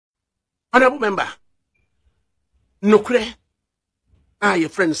Honorable member, nokre, your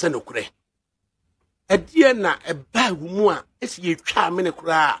friend said nokre. A dear na a bag woman, as ye charm in a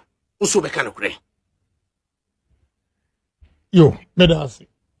cry, also be kind of cray. Yo, medasi.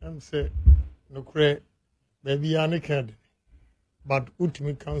 I'm say nokre, baby, I can't. But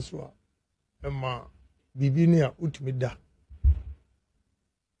ultimate counsel, Emma, Bibinia, ultimate da.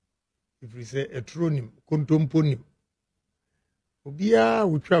 If we say a tronim, contomponim. Obia,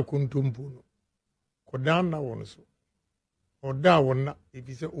 we try contompono. Kodana one so. Or da one, if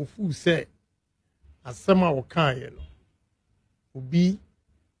you say, Ofu say, as some our kind, Obi,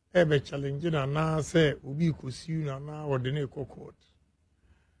 ever challenging and now say, Obi could see you now or the neck court.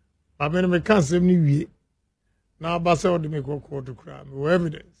 But when I can't say me, now Bassa or the make court to crime, with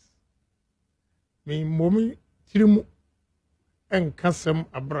evidence. Me, mommy, Tirimu, and Kassam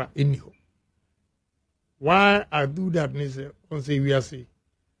Abra in you. Why I do that, Nise, on say we are say,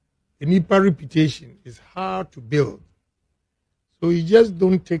 a nipa reputation is hard to build. So you just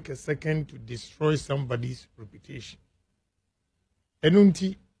don't take a second to destroy somebody's reputation.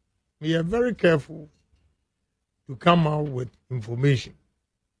 And we are very careful to come out with information.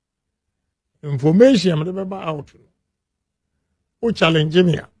 Information, I'm never out. Who challenge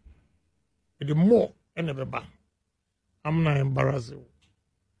me? The more, and never back. I'm not embarrassed.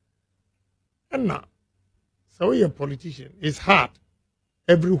 And now, so you're a politician. It's hard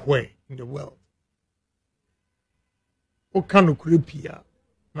everywhere in the world. What kind of creepy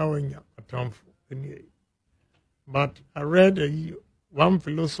now when you're a town for anyway. But I read one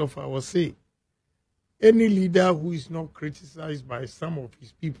philosopher was say, any leader who is not criticized by some of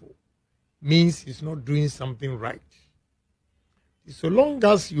his people means he's not doing something right. So long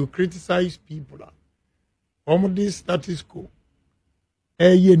as you criticize people, this status quo,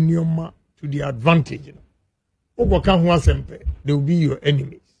 to the advantage, they will be your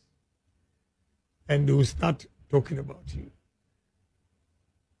enemies. And they will start talking about you.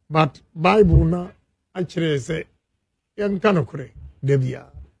 But Bible now actually say, I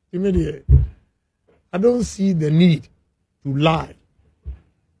don't see the need to lie.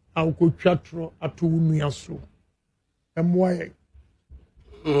 I could chatro at and why?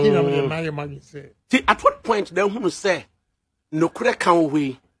 See, at what point then who say no correct can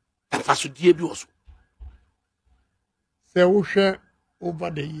we and fast dear be also? Say we share over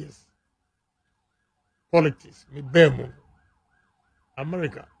the years. Politics, me bemo.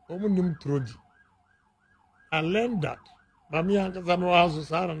 America, troji. I learned that. But me and Kazano also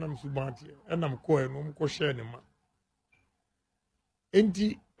say I'm subati and I'm going no share ni ma.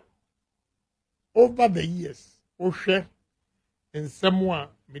 Enti over the years, Oshe and someone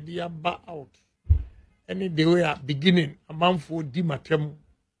media ba out. Any day we are beginning a month for Dimatem.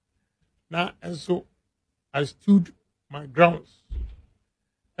 Now and so I stood my grounds.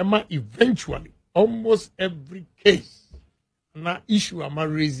 Emma eventually almost every case na issue am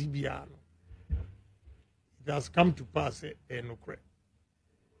raising biano. It has come to pass no credit.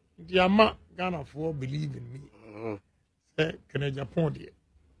 The ama Ghana for believe in me. Say Agyapong there.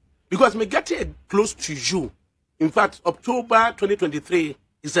 Because me get close to you. In fact, October 2023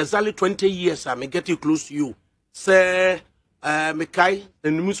 is exactly 20 years. I may get you close to you. Say me kai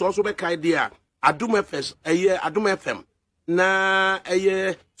the news also be kai there. Adum FM. Na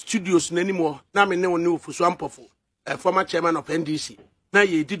studios anymore. Na me ne onu Fusuampofo, former chairman of NDC. Na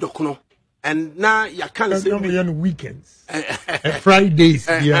ye di dokono. And now you can't say weekends. Fridays.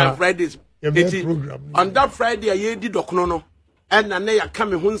 Yeah. Fridays. Program. On that Friday ye di dokono no. And na ya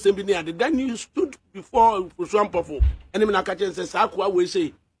come hun sembi ne ade. Then you stood before Fusuampofo. And me na ka chen say akwa we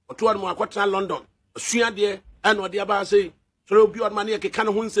say oto an mo akwatra London. Osua de and ode aba say so obi od man ye ke kan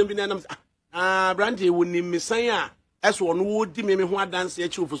hun sembi ne na brandy woni misan a as one would di me ho adanse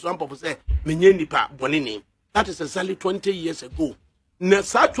achi Fusuampofo say menye nipa bonene. That is exactly 20 years ago. Na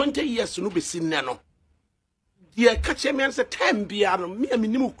sa 20 years no be sin no. Dear catch me and say time bia no me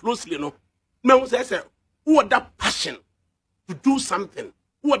aminimu closely no. Me say who that passion to do something.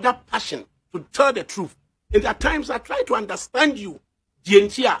 Who that passion to tell the truth. And at times I try to understand you.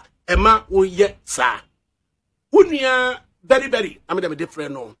 Dientia ema o ye sa. Unia very I mean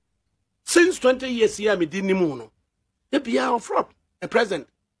different no. Since 20 years here me di nimu no. E bia of a president.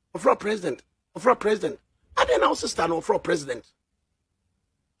 Of president. I then also stand for president.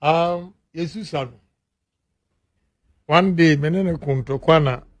 Jesus one day, menene kunto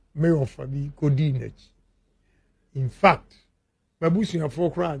kwana me ofabi kodinech. In fact, mabusi na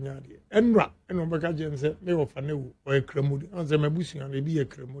fokra anyade. Enra, eno beka jense me ofane wo o ekremudi. Anze mabusi na bi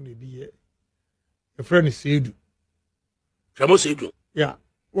ekremu na bi e friend Sedu. Kremo Sedu. Yeah.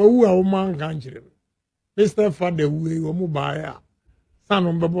 Wo wu a wo man kan kire. Mr. Father we wo mu ba ya. son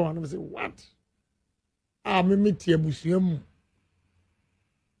on Babo and say, what? Ah, me meet your museum.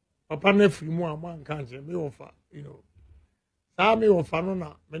 Papa nefri mu a man can't me offer, you know. Sa me offer no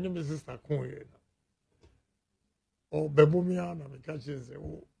na, my name is Sister Koye. Or Bawumia na me catch say,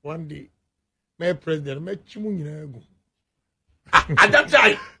 oh, one day, my president, me chimu nyina egu. At that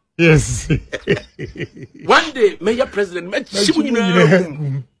time. Yes. One day, Mayor President, me chimu nyina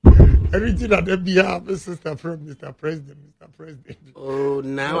egu. Everything that they be have, Sister from Mr. President, Mr. President. Oh,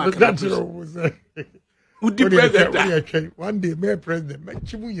 now I can't can. Who the president? One day, my president, my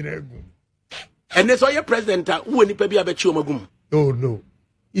chimu yinegu. And that's why your president, who any baby abechi omagum. Oh no.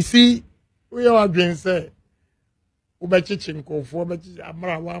 You see, we are going to say, Ubechi chinko for bechi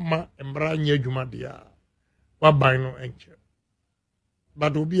amra wama embra nye juma dia. Wa no enche.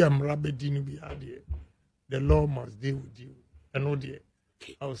 But obi amra bedini bi ade. The law must deal with you. And no dear,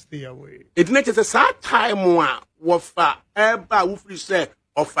 I'll stay away. It makes a sad time wafa eba wufri say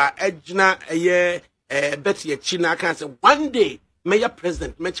ofa ejna eye Betty China can say one day, Mayor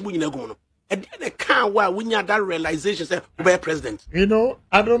President, Mechimu Yinagono. And then the can why we need that realization say, Mayor President. You know,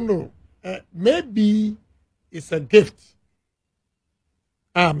 I don't know. Maybe it's a gift.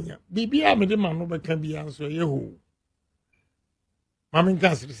 Bibi Amede man can be answer you. Mammy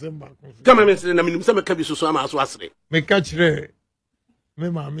can't say, come on, Mr. Namin, some can be so as was it. Me catch re. Me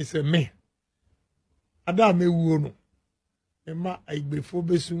mammy say me. Ada me wono. Emma I before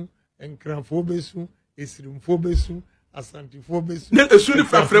besu and cram for besu. Isrimfobesu, Asantifobesu.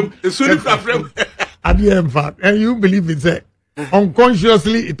 And you believe it, say,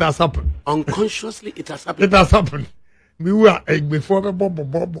 unconsciously it has happened. Unconsciously it has happened. It has happened. We were before the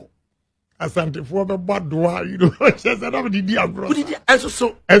bobo. Asantifobe, you know, just another idea. And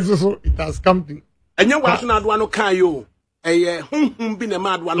so it has come to. And you want to know one kayo. A been a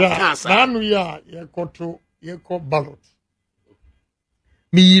mad one cancer. Now we are, you call ballot.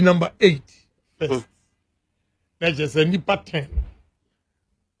 Me number 8. First. That's just a nipa 10.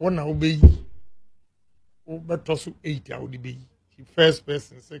 One I will be. But also 8 I will be. First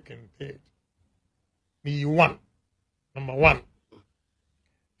person, second, third. Me 1. Number 1.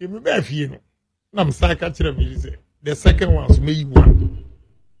 Give me back you know. I'm psychiatrist me say. The second one is me 1.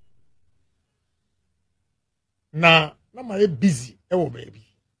 Now my busy. Oh baby.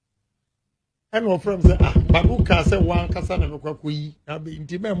 And my friend say but who can say one kasa na mekwa koyi. Na be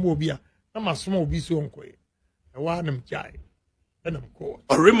intima mo bia. Na masomo obi so nkoye. I want them jai. And I'm cool.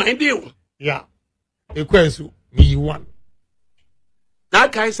 Or remind you. Yeah. A question, me 1. Now,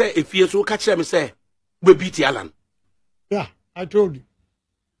 can I say, if you so catch them, say, we beat Alan. Yeah, I told you.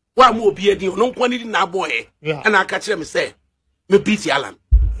 One more be a deal, no quantity now, boy. Yeah. And I catch them, say, we beat Alan.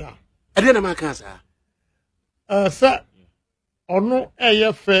 Yeah. And then I'm cancer. Sir, or no,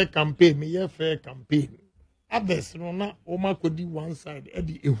 a fair campaign, me a fair campaign. Others, no, not Oma could do one side,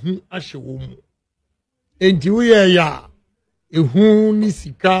 Eddie, a who asher woman. And you ya a who ni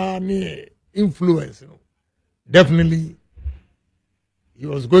sika ni influence. Definitely he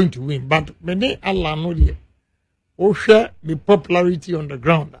was going to win. But many Allah no dear. Oh share the popularity on the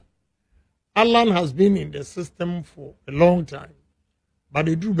ground. Alan has been in the system for a long time. But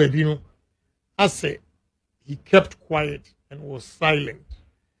the Drew Bedino, I say he kept quiet and was silent.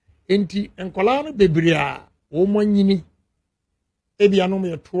 Enti enkolano bebria woman yini ebi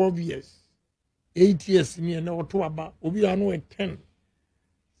anome 12 years. 8 years ni na oto aba obi anu 10.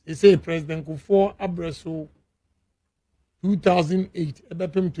 They say President Kufuor Abreso 2008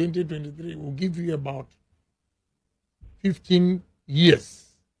 ebepem 2023 will give you about 15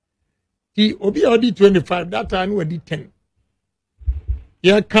 years. The obi already 25 that time we did 10.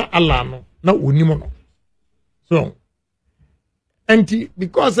 Ya ka alano na onimo no. So and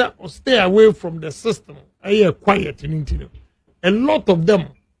because I stay away from the system, I hear quiet in India. A lot of them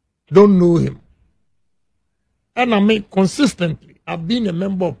don't know him. And I mean, consistently, I've been a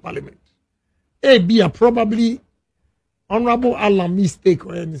member of parliament. A probably Honorable Alan mistake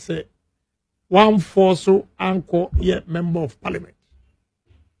when he say, one for so anchor yet member of parliament.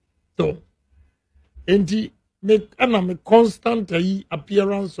 So, and he make a constant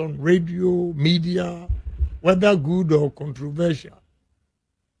appearance on radio, media, whether good or controversial.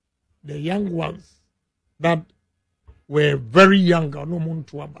 The young ones that were very young,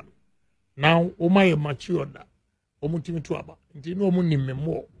 now, Omaya matured. And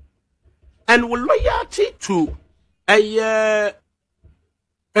with loyalty to a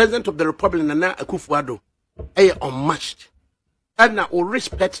president of the Republic, Nana Akufo-Addo, unmatched. And now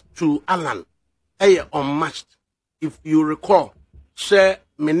respect to Alan, unmatched. If you recall, say,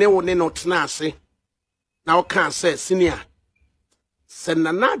 Menewo ne not nase, now can't say senior. Say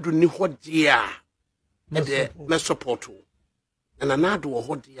Nana do ni what dear, me support. and Nanado or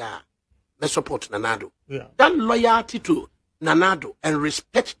what they are, they support Nanado. Yeah. That loyalty to Nanado and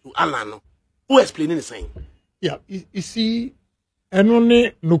respect to Alan, who explaining the same. Yeah, you see, and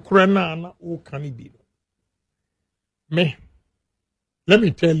only no crana or can it be? Me, let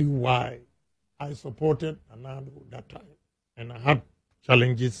me tell you why I supported Nanado that time, and I had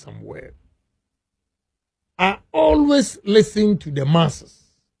challenges somewhere. I always listen to the masses,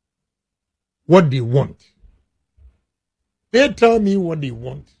 what they want. They tell me what they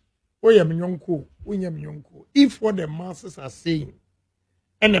want. If what the masses are saying,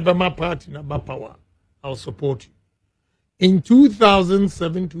 and the Bama party na power, I'll support you. In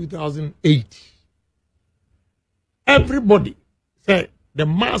 2007, 2008, everybody said the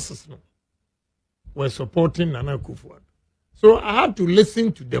masses were supporting Nana Akufo-Addo. So I had to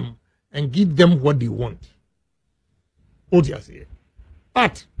listen to them and give them what they want.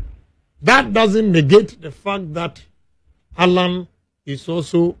 But that doesn't negate the fact that Alan is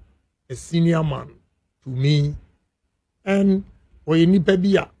also a senior man to me. And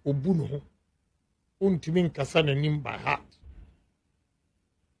Oyenipedia Obuno Untimin Kasananim by heart.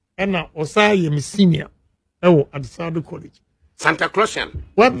 And now Osai am senior at Sado College. Santa Clausian.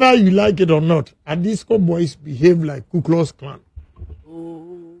 Whether you like it or not, Adisco boys behave like Ku Klux Klan.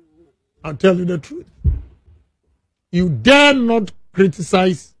 I'll tell you the truth. You dare not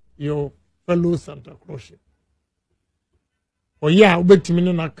criticize your fellow Santa Clausian. Or yeah,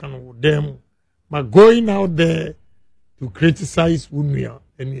 them, but going out there to criticize Bawumia,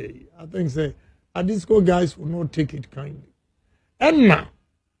 and I think say Adisco guys will not take it kindly. And now,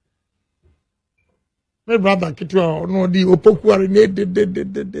 my brother Kitwa no the opokuare de.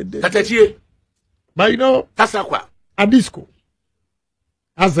 But you know, Adisco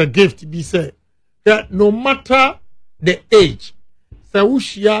as a gift be said that no matter the age,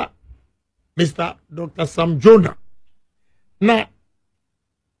 Sawushia Mr. Dr. Sam Jonah. Now,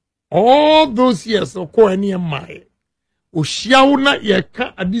 all those years of Koani and my Ushiauna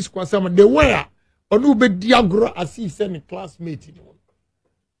Yaka Adisco Sama, they were on Ube Diagro as if send classmate in one.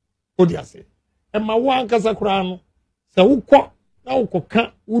 What do you say? And my one Casacriano, Sawuko, now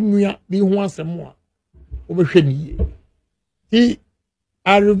Coca, Unia, be once and more.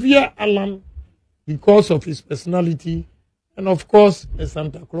 I revere Alan because of his personality and, of course, a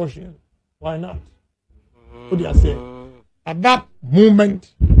Santa Clausian. Why not? What do you say? At that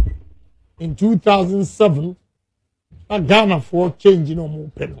moment, in 2007, Ghana for changing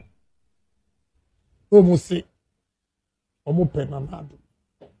Omo Peno. Almost say, Omo Penanado.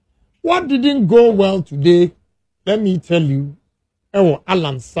 What didn't go well today, let me tell you,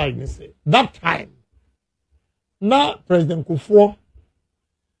 Alan's side, say, that time, now President Kufuor,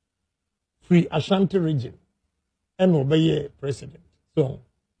 free Ashanti region, and obey president. So,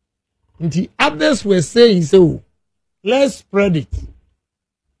 and the others were saying, so, let's spread it.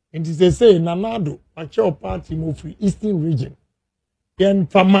 And they say, Nanado, Pacho party move free Eastern region. Then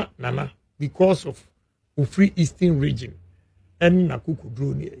Fama Nana, because of free Eastern region. And Nakuku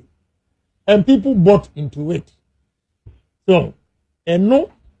drew near. And people bought into it. So, and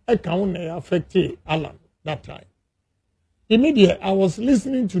no account affected Alan that time. Immediately, I was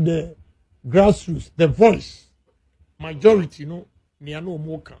listening to the grassroots, the voice, majority, Niano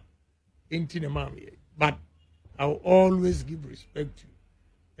Moka, into the mommy. But I'll always give respect to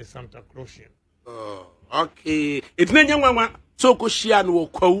a Santa Clausian. Oh, okay. It's not young one. So Koshian will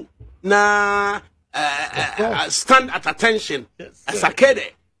call na stand at attention as a kid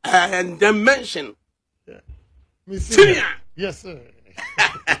and then mention. Senior. Yes, sir.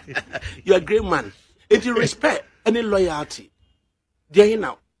 You're a great man. If you respect any loyalty, they're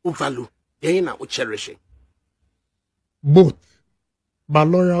now value, they're now cherishing. Both, but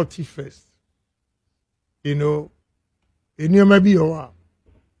loyalty first. In your maybe you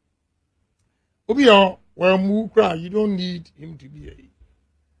you don't need him to be a.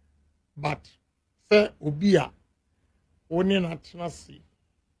 But say Obia, only not nasi,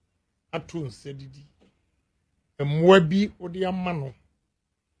 atun sedidi, a mwebi odia mano.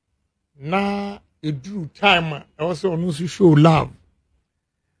 Na a drew time also no show love.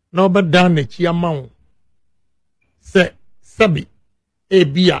 No but down the chiamount. Say sabi a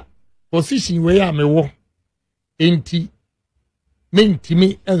bia position where I may walk. Enti minti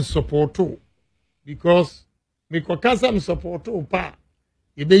me and support because me kokasa support pa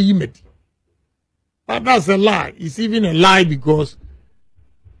ebe yimeti. But that's a lie. It's even a lie because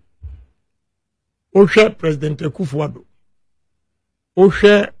Oshe President Akufo-Addo,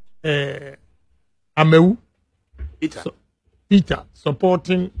 Oshe Amewu Peter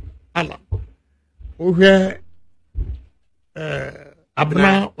supporting Alan, Oshe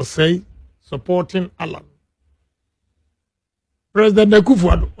Abna Osei supporting Alan. President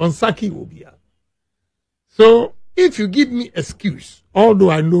Akufo-Addo on Saki Obia. So if you give me excuse, although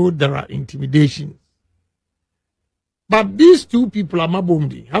I know there are intimidations, but these two people,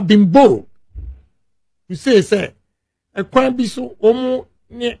 Amabomdi, have been bold to say, a crime be so omo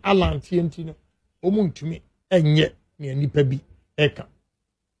ne Alan TNT, omo to me, and yet near Nipebi Eka.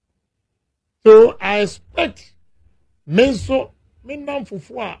 So I expect Menso, Minam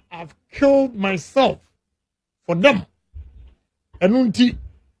Fufua, I've killed myself for them. And unti,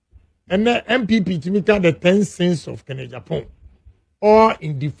 and the MPP to make the 10 cents of Agyapong, or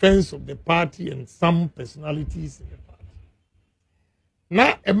in defense of the party and some personalities in the party.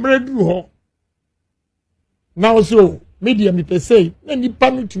 Now, Emredu now so media me say, then you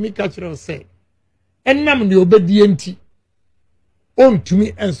permit to me catch it say, and nam the obedient on to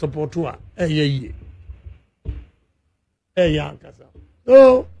me and support her,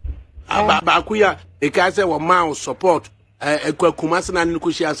 so Bakuya, a casa or mouse support. Kumasana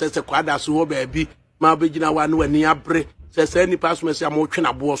Nukushia says a quadra so baby, Mabijina one when near bre, says any pass me some more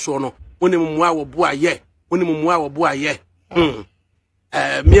china bosono, when him wow boy ye, when him wow boy ye. Miram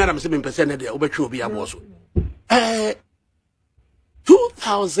 7% of the overture be a boss.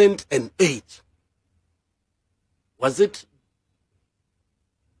 2008 was it?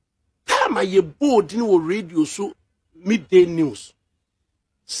 Time I board in radio so midday news.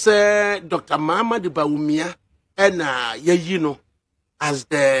 Sir Dr. Mama de Bawumia. And you know, as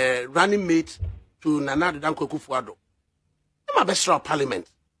the running mate to Nana Danko Akufo-Addo. I'm a best of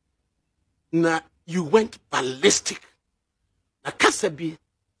parliament. Now you went ballistic. Na Kasabi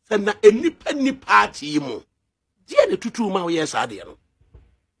said na any party mo. Dear the tutu ma yes adiano.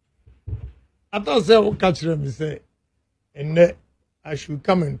 I thought say what catch them say, and I should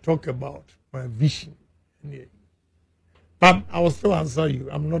come and talk about my vision. But I will still answer you.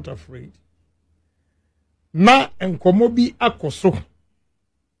 I'm not afraid. Na enkomo bi akoso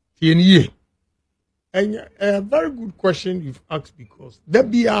tieniye. And a very good question you've asked because they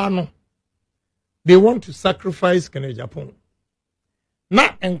want to sacrifice Agyapong.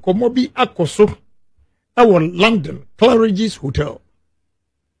 Na enkomo bi akoso our London Claridge's Hotel.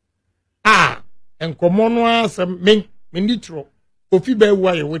 Enkomo no asem menitro Kofi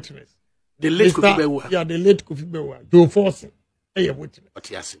Bewa a witness. The late Kofi Bewa. Yeah, the late Kofi Bewa. Joe Forson a witness.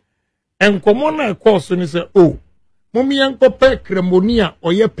 What you say? And common na course ni say oh mommy yanko pe kremonia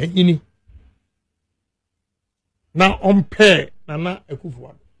oye panyini na ompe Nana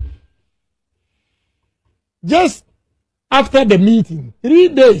Akufo-Addo. Just after the meeting 3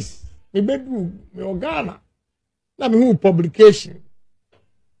 days me bedu me organa na me who publication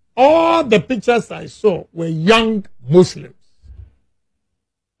all the pictures I saw were young Muslims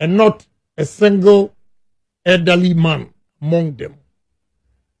and not a single elderly man among them.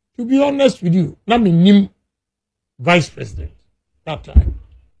 To be honest with you, not me vice president that time.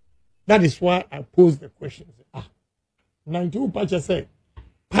 That is why I posed the question. 92 Pacha said,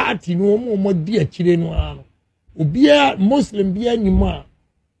 party no more dear children. Ubia Muslim be any man.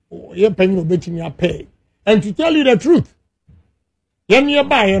 Or you're paying no betting your pay. And to tell you the truth,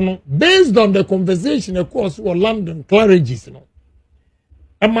 based on the conversation, of course, for London Claridge's,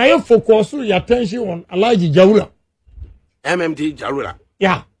 and my focus your attention on Alaji Jaula. MMD Jarula.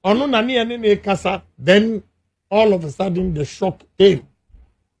 Yeah. Then all of a sudden the shock came.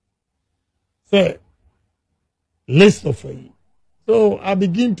 Say, list of it. So I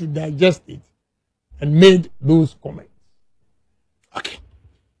begin to digest it and made those comments. Okay.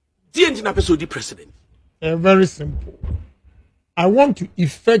 The engine episode president. Very simple. I want to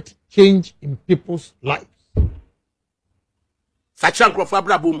effect change in people's lives.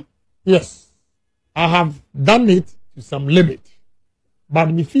 Yes. I have done it to some limit. But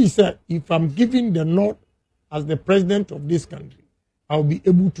if I'm giving the nod as the president of this country, I'll be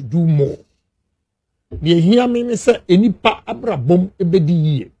able to do more. They hear me say, "Enipa abrabom ebedi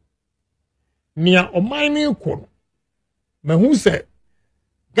ye." Nia omaini kono. Me who say,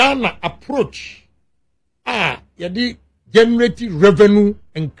 Ghana approach. Yadi generate revenue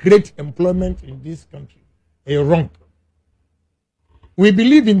and create employment in this country. Wrong. We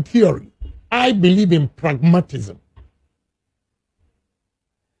believe in theory. I believe in pragmatism.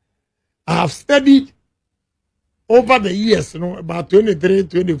 I have studied over the years, about 23,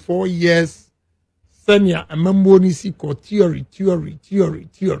 24 years, senior and member called theory.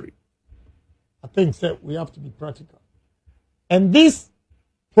 I think sir, we have to be practical. And this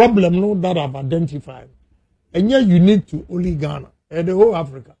problem that I've identified, and yet unique to only Ghana and the whole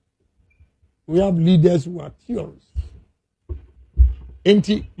Africa. We have leaders who are theorists.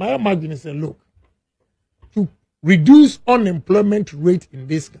 And my imagine is, look, to reduce unemployment rate in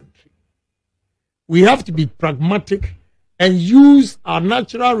this country, we have to be pragmatic and use our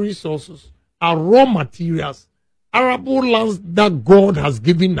natural resources, our raw materials, arable lands that God has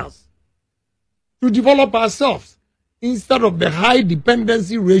given us to develop ourselves instead of the high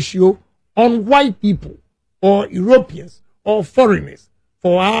dependency ratio on white people or Europeans or foreigners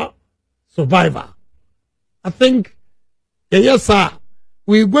for our survival. I think, yes, sir,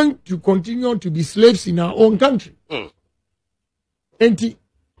 we're going to continue to be slaves in our own country. And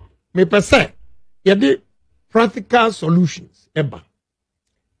me per se, yade practical solutions eba.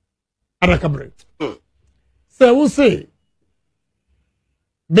 Adakabre. So we say,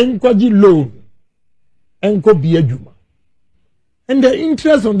 benkwaji loan, enko biajuma. And the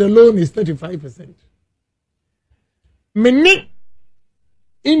interest on the loan is 35%. Mene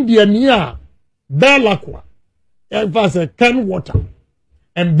India niya Belakwa, was a can water,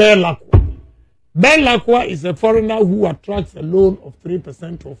 and Belakwa. Belakwa is a foreigner who attracts a loan of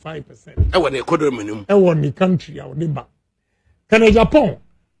 3% or 5%. Ewa ni country ya odiba. Agyapong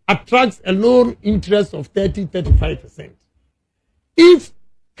attracts a loan interest of 30-35%. If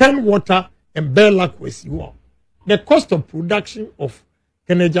can water and Belakwa is you, the cost of production of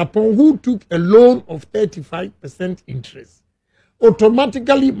Agyapong, who took a loan of 35% interest,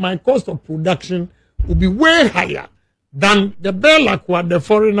 automatically my cost of production will be way higher than the Belakwa, the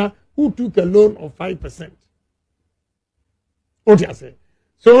foreigner, who took a loan of 5%. What do you say?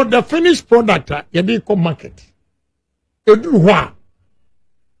 So the finished product, you market.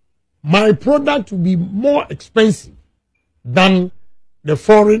 My product will be more expensive than the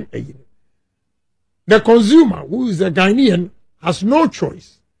foreign. The consumer, who is a Ghanaian, has no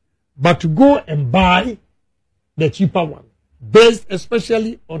choice but to go and buy the cheaper one, based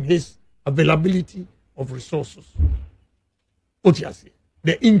especially on his availability of resources. What do you say?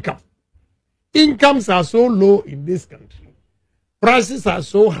 The income. Incomes are so low in this country. Prices are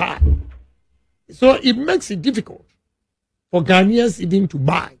so high. So it makes it difficult for Ghanaians even to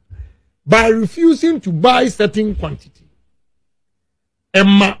buy. By refusing to buy certain quantity,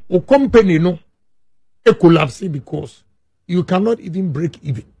 Emma or company no, it collapse because you cannot even break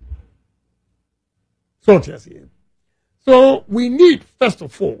even. So what you say? So we need, first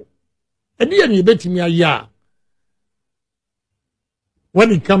of all,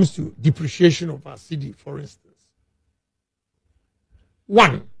 when it comes to depreciation of our city, for instance.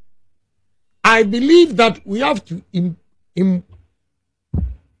 One, I believe that we have to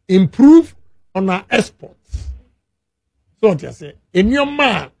improve on our exports. So what you say? In your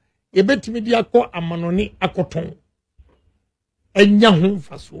man, you bet me diako amanoni akoton. Enya hum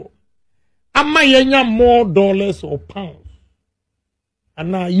faso. Ama yenya more dollars or pounds.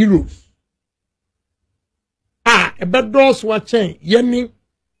 Ana euros. Ebedos wa chen yeni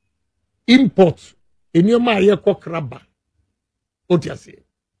import enyoma ye kraba. What you say?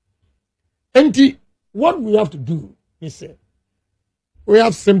 And what we have to do, he said, we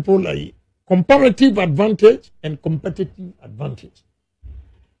have simple comparative advantage and competitive advantage.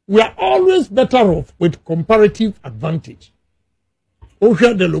 We are always better off with comparative advantage.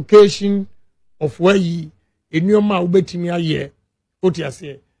 Over the location of where ye enyoma ubetimia ye. What you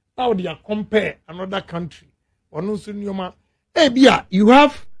say? How do you compare another country? You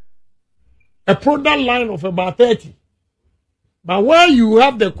have a product line of about 30. But where you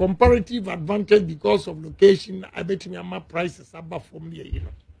have the comparative advantage because of location, I bet me my prices above from here,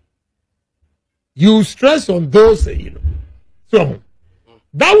 You stress on those, So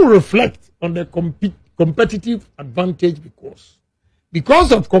that will reflect on the competitive advantage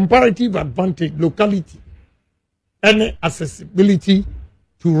because of comparative advantage, locality, and accessibility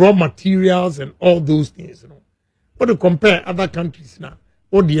to raw materials and all those things, What to compare other countries now?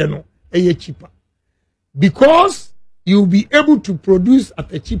 Cheaper. Because you'll be able to produce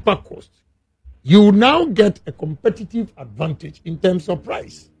at a cheaper cost, you will now get a competitive advantage in terms of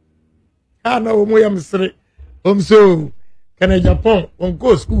price. So, can Agyapong on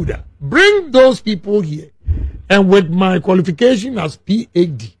go school there? Bring those people here, and with my qualification as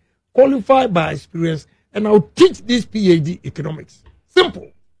PhD, qualified by experience, and I'll teach this PhD economics.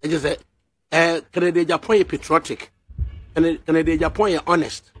 Simple. I just said, can Agyapong patriotic? Can Agyapong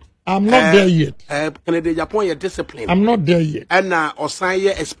honest? I'm not there yet. Can Agyapong discipline? I'm not there yet. And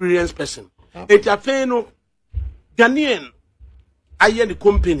Osanye experienced person. Ejafeno Ghanaian aye the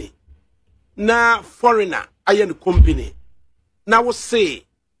company. Na foreigner aye the company. Now we say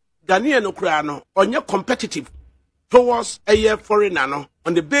Ghanaian no krano onye competitive towards aye foreigner no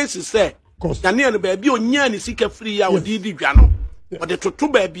on the basis say Ghanaian baby onya ni sika free ya odidi dwa no. But the toto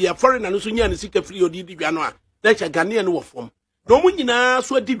baby a foreigner no so nya ni sika free odidi dwa no a na cha Ghanaian wo fom. No mu nyina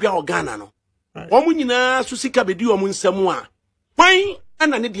so adidwa o Ghana no. O mu nyina so sika bedi o mu nsam a. Kwan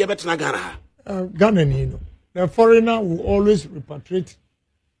ana ne de betena Ghana ha. Ghana ni no. the foreigner will always repatriate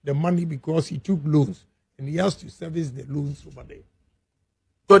the money because he took loans and he has to service the loans over there.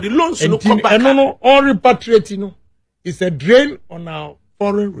 So the loans no come back. And no, all repatriating is a drain on our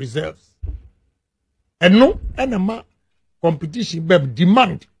foreign reserves. And no, and competition, but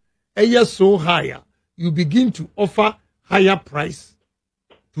demand is so higher, you begin to offer higher price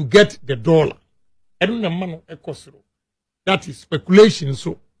to get the dollar. And no, that is speculation.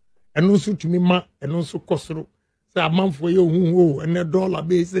 So, and also to me, and also kosoro. Say a month for you, and the dollar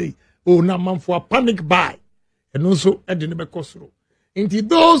be say, oh, now man for a panic buy, and also at the kosoro. Into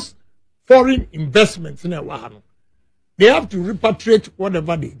those foreign investments in a while. They have to repatriate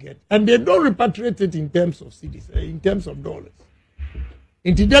whatever they get. And they don't repatriate it in terms of cities, in terms of dollars.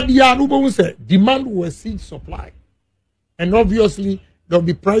 In that demand will exceed supply. And obviously, there will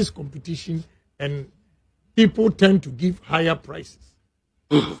be price competition and people tend to give higher prices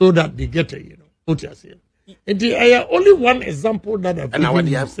so that they get what you're saying. And only one example that I've given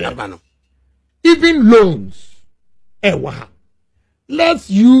you said, even loans. Let's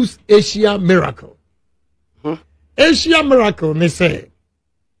use Asia Miracle. Asia Miracle, they say,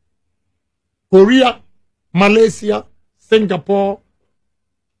 Korea, Malaysia, Singapore,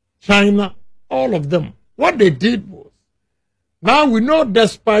 China, all of them. What they did was, now we know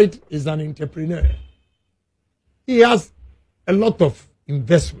Despite is an entrepreneur. He has a lot of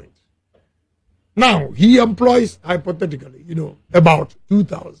investment. Now, he employs, hypothetically, about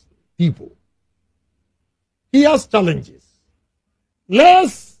 2,000 people. He has challenges.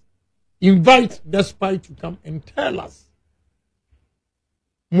 Let's invite Despite to come and tell us.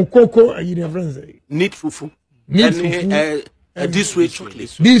 Mukoko, need fufu. Need fufu. This way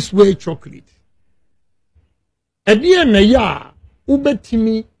chocolate. This way chocolate. And here na ya,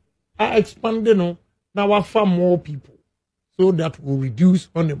 ubetimi are expanding now we farm more people so that will reduce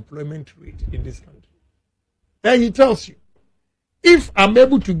unemployment rate in this country. Then he tells you, if I'm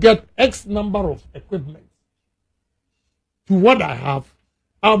able to get X number of equipment to what I have,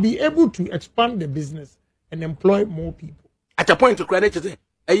 I'll be able to expand the business and employ more people. At a point to credit,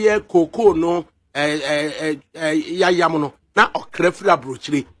 a year cocoa no, yayamono, na okrefra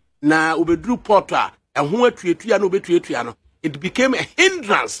brochiri, na ubedru porta, and who it became a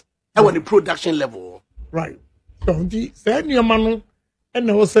hindrance at the production level. Right. So the senior man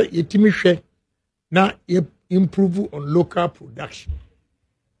and also yetimishe na improve on local production.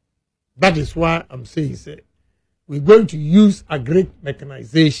 That is why I'm saying we're going to use agri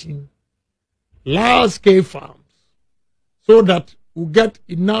mechanization, large-scale farms, so that we get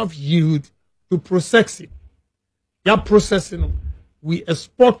enough yield to process it. That processing, we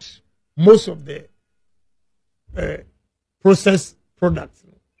export most of the processed products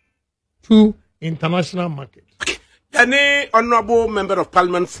to international market. Any honorable member of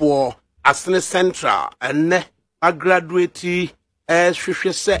parliament for Asene Central and a graduate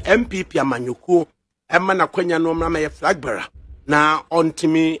MPP Amanyuku. Emma na kwenya no mra me flag bearer na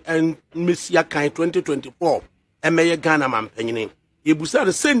ontimi en Messia kan 2024 emeye Ghana mampanyini yebusa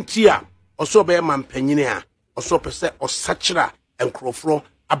de sentia oso be mampanyini a oso pese osachira enkrofro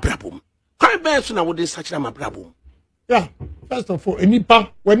abrabom kwan be so na wo de sachira mabrabom. Yeah, first of all,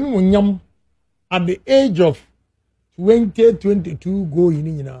 enipa when munyam at the age of 2022 go in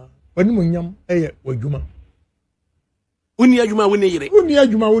nyina when munyam eye wadwuma. Uni ajuma wuni yire. Uni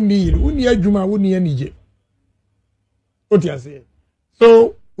ajuma wuni yire. Uni ajuma wuni yanije. What you say?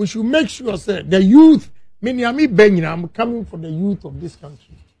 So we should make sure the youth. I'm coming for the youth of this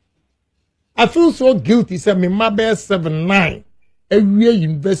country. I feel so guilty. Say me mabe 7-9 every year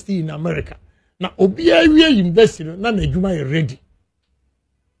university in America. Now obi every year university na Ajuma is ready.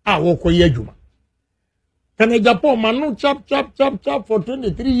 Woko ye Ajuma. Can Agyapong manu chap for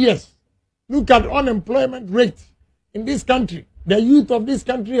 23 years. Look at unemployment rate. In this country, the youth of this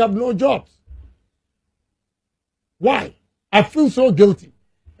country have no jobs. Why? I feel so guilty.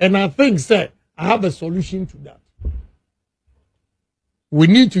 And I think, I have a solution to that. We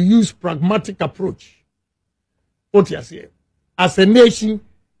need to use pragmatic approach. What you say? As a nation,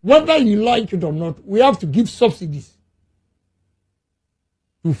 whether you like it or not, we have to give subsidies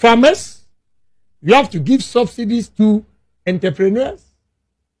to farmers. We have to give subsidies to entrepreneurs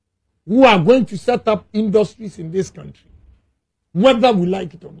who are going to set up industries in this country, whether we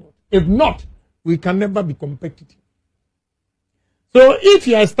like it or not. If not, we can never be competitive. So if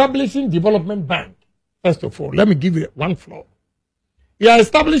you are establishing development bank, first of all, let me give you one flaw. You are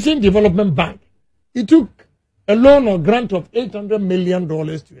establishing development bank. It took a loan or grant of $800 million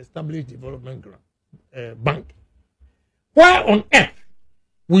to establish development bank. Why on earth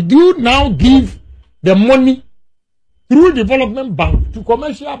would you now give the money through development bank to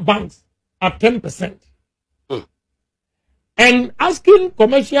commercial banks at 10%? and asking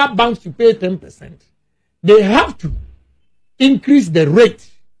commercial banks to pay 10%, they have to increase the rate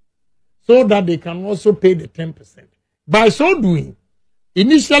so that they can also pay the 10%. By so doing,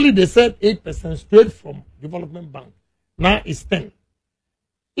 initially they said 8% straight from development bank. Now it's 10.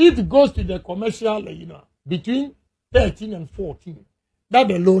 If it goes to the commercial, between 13 and 14,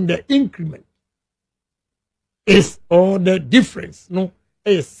 that alone, the increment is, or the difference,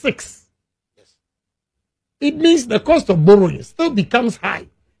 is 6. Yes. It means the cost of borrowing still becomes high.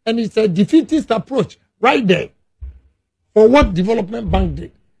 And it's a defeatist approach right there for what development bank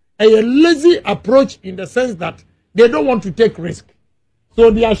did. A lazy approach in the sense that they don't want to take risk. So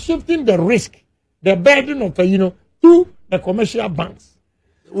they are shifting the risk, the burden of, to the commercial banks.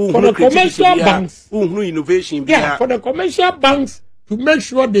 For the commercial banks, innovation. For the commercial banks to make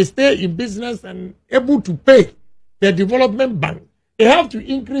sure they stay in business and able to pay the development bank, they have to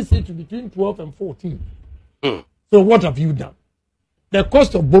increase it to between 12 and 14. So what have you done? The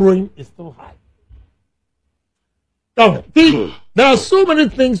cost of borrowing is still high. Now, there are so many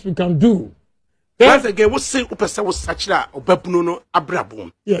things we can do. Once again, what say upasa was such that obepuno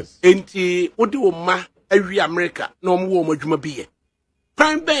abrabum. Yes. Enti odi wo ma awi America na omo wo madwuma biye.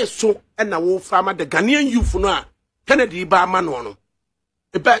 Prime bear so na wo farmer the Ghanaian youth no a Kennedy ba ma no no.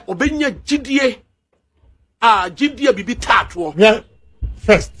 Eba obenya gidie gidie bibi tato. Yeah.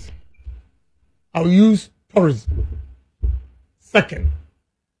 First, I'll use tourism. Second,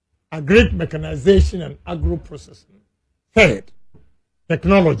 agri mechanization and agro processing. Third,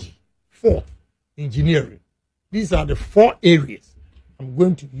 technology. Fourth, engineering. These are the 4 areas I'm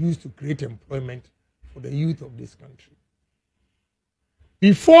going to use to create employment for the youth of this country.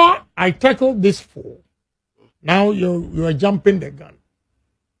 Before I tackle these 4, now you are jumping the gun.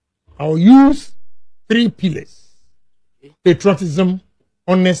 I'll use 3 pillars: patriotism,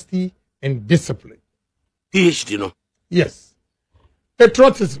 honesty, and discipline. PhD, no? Yes.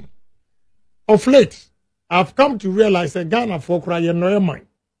 Patriotism. Of late, I've come to realize that Ghana for crying no mind.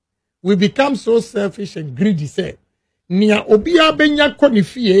 We become so selfish and greedy, say, Nia Obia Benya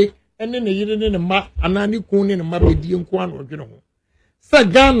Konifie, and then a ma, Anani Kuni and Mabedi and Kwan or Gino. Say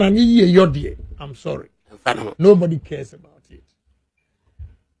Ghana ni yodie. I'm sorry. Nobody cares about it.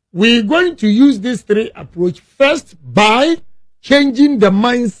 We're going to use this 3 approach first by changing the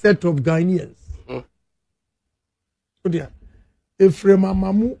mindset of Ghanaians. Ephraim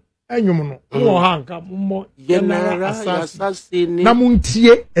Amamu enyumono wo hanka mo yenara asasi na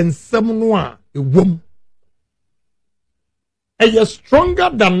muntie ensem no a ewom a stronger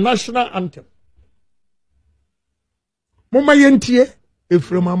than national anthem. Mama yentie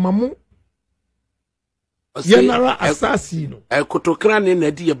Ephraim Amamu yenara asasi no kotokrane na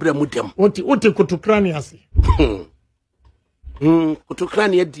di yebra mudem. Wote kotokrane ase.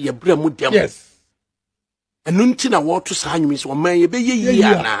 Kotokrane di yebra mudem. Yes. And nunti na wotu sa anwumi so man ye be ye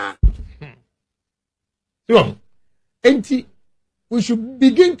na. So, we should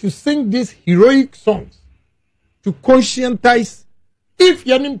begin to sing these heroic songs to conscientize if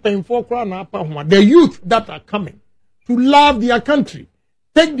yanim painful the youth that are coming to love their country,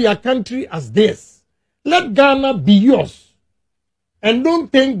 take their country as theirs. Let Ghana be yours, and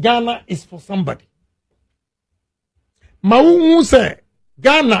don't think Ghana is for somebody. Mawu say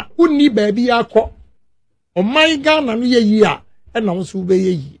Ghana unni baby akọ. O my Ghana no ye yi a na wo so be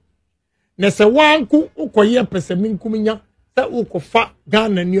ye yi. Na se wanku ukoye peseminkuminya se ukofa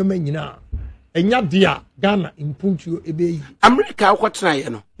Ghana nioma nyina. Enya dia Ghana impuntuo ebe yi. America akwotena ye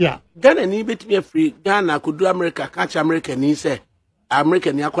no. Yeah. Ghana ni betimi afri Ghana kodu America catch America ni se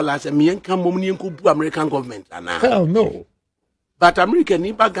America ni akola se me yanka mom ni yanku bu American government ana. Hell no. But America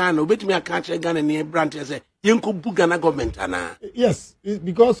ni ba Ghana obetimi aka Ghana ni branch se yanku bu Ghana government ana. Yes, it's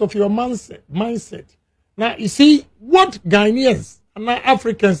because of your mindset. Now, you see, what Ghanaians and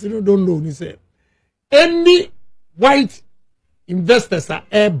Africans don't know, he said, any white investors are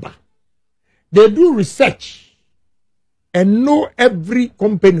ever, they do research and know every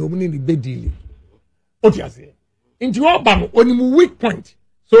company in the big deal. What you say? Into Obama, on weak point.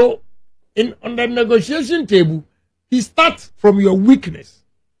 So, on the negotiation table, he starts from your weakness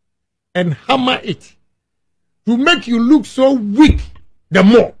and hammer it to make you look so weak the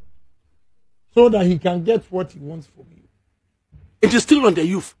more. So that he can get what he wants from you. It is still on the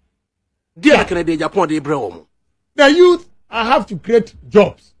youth. Yeah. The youth, I have to create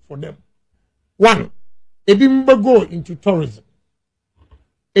jobs for them. 1, Ebimba go into tourism.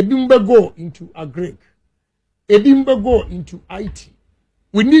 Ebimba go into agri. Ebimba go into IT.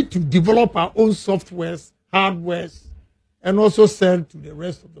 We need to develop our own softwares, hardwares, and also sell to the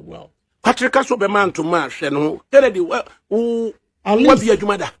rest of the world. Patrick Soberman to Marsh, and Kennedy, what be a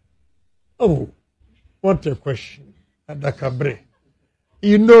jumada? Oh, what a question. Adakabre.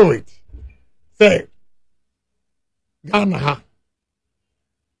 You know it. Say, Ghana ha.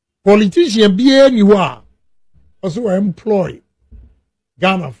 Politician be anywhere. Also employ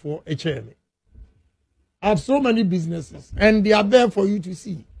Ghana for HLA. I have so many businesses and they are there for you to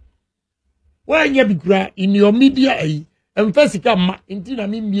see. When you be in your media, and first come into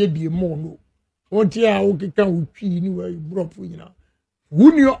me be more no. Won't you okay can we anywhere you brought for you now?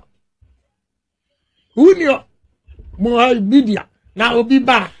 Who knew more media now will be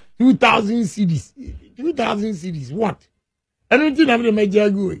back 2,000 CDs. 2,000 CDs, what? Anything I'm the major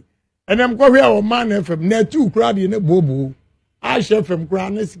go. And I'm going here man FM, ne two crowd in a bobo. I share from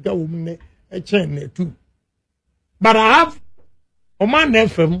Granesca woman a chain ne two. But I have a man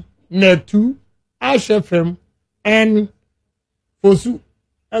FM, ne two, I share from and Fosu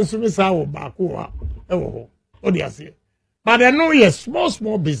and Sumisawa Bakua. Oh, what do you say? But I know yes,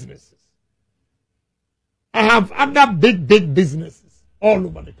 small businesses. I have other big businesses all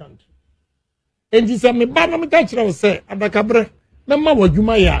over the country. And he said, me bana me catch I say, Adakabre, memma wa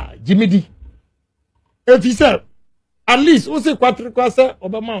juma ya Jimidi. If he said, at least, o se kwatre kwase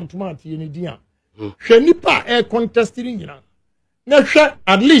obama ontomati ye ne dia. Hwe nipa e contesting nyina. Na hwe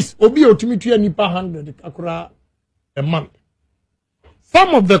at least obi otumi tu nipa 100 akura a month.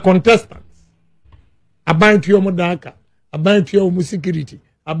 Some of the contestants aban tu yomo danka, aban tu yomo security,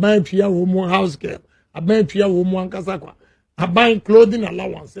 aban tu yomo house girl, aban tu yomo ankasakwa, aban clothing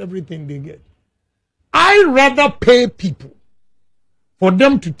allowance, everything they get. I rather pay people for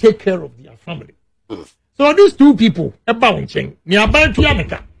them to take care of their family. So these two people, about chain, near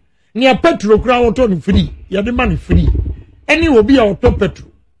Bantuameka, near petrol crowd on free, you the money free. Any will be our top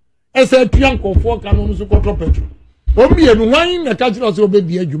petrol. As a triangle for canons of top petrol. Obi and wine, the catcher also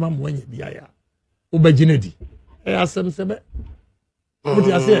baby a human when you be a Obeginity. I ask them, what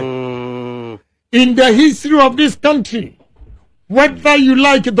you say? In the history of this country, whether you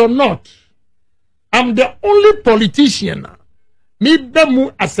like it or not, I'm the only politician. Me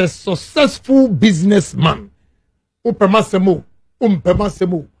bemu as a successful businessman. Upemasemo,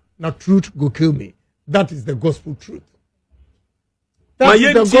 na truth go kill me. That is the gospel truth. That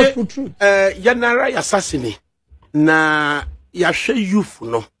is the gospel truth. Yanara assassini na yashe youth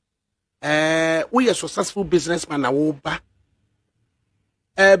no. We a successful businessman na woba.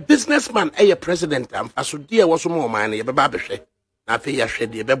 Businessman a president am asodie wo so mo man ye beba behwe na afi yahwe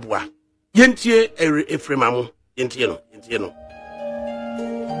de beboa. Yentie Efremamu yentie no.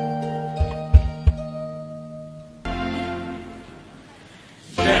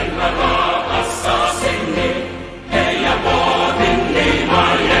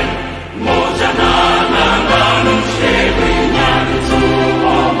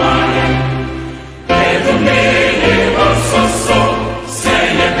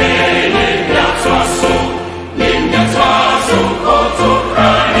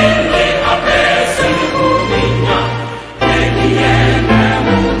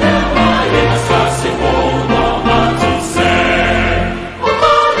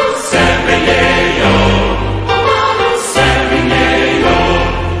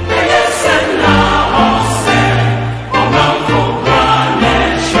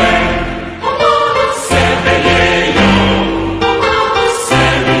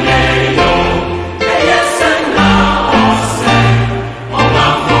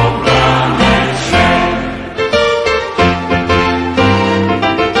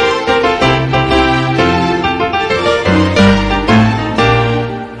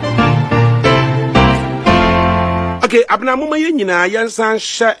 Abna mama ye nyina yensan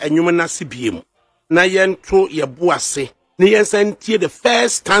hye enwom na sibiem na yento ye boase na yensan tie the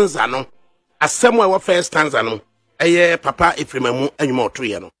first stanza no asem wa first stanza no eye papa Efremamu enwom oto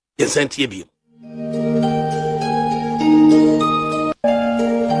ye no yensan tie biem.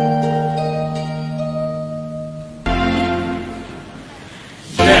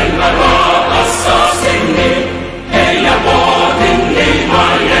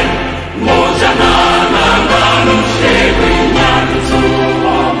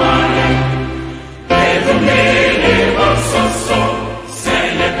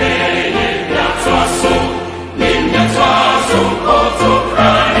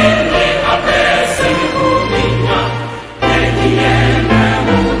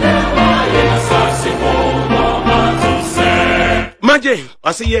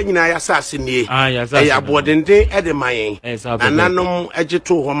 Ase ye nyina ya sase nie ya bodende ede mayen nananom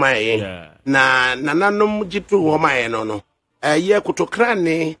agito ho mayen na nananom gito ho mayen no ye kotokra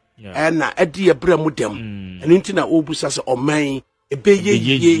ne na ade ye bra mu dem eno nti na obusa se oman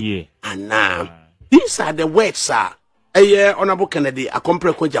ebeye ana. These are the words honorable Kennedy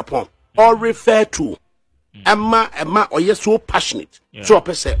Agyapong all refer to Emma or yes so passionate. So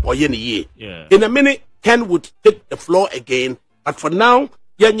I say or ye. Yeah. In a minute, Ken would take the floor again, but for now,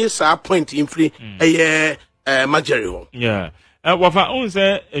 yes, are pointing free a Majerio. Yeah. Wafa on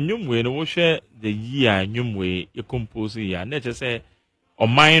say enyum we no share the year enyum we you compose ya na che say o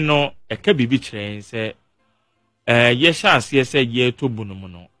man no e ka bibi kire say ye sha ase say ye to bunu mu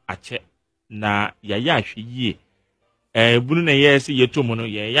no ache na ya ahwe yie bunu na ye say ye to mu no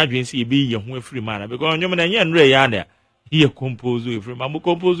ye ya dwen say ye bi ye ho afiri mana because enyum na ye nre ya na ye compose afiri ma mo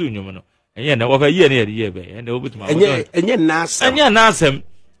compose enyum no enye na wafa ye na ye be na obutuma enye na asem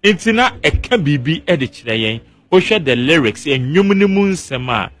intina e ka bibi e de kire yen o hwe the lyrics enyum ni mu nsem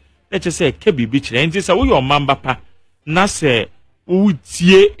a let's say ka bibi kire nti say wo yo mamba pa na say wo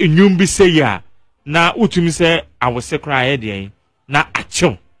tie enyum bi say ya na utumi say awose kra ye de na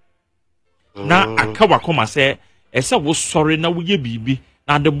achew na aka wakoma say ese wo sori na wo ye bibi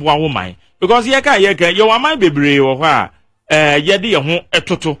na de boa wo man because ye ye wa man bebre wo ho a ye de ye ho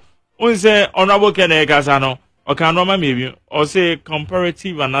etoto unse honorable Kenneth Kasano okay, no maybe or say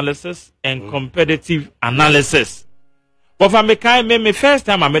comparative analysis and competitive analysis. But for me first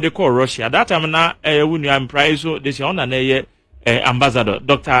time I made a call Russia. That time na when you am prize so this on an ambassador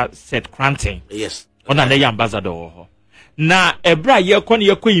Dr. Seth Cranton. Yes. On an ambassador. Na ebra ye kon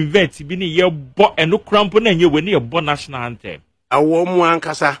ye ko invent bi ni ye bo eno cramp na ye we ni ye bo national anthem. Awo mu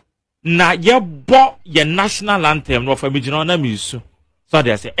ankasa. Na ye bo ye national anthem no for me jino na mi so. So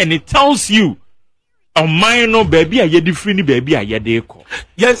they say and it tells you a minor baby a yedi free ni baby a yedeko.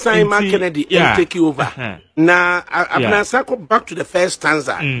 Yes, I'm Kennedy and take you over. Now I'm gonna go back to the first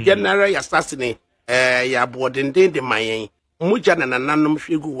stanza. General assassinate ya boarding day the mayen. Muja na nanum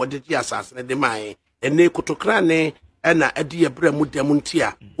figu what did you assassinate the mayen? And ne kutokrane and a dear bremu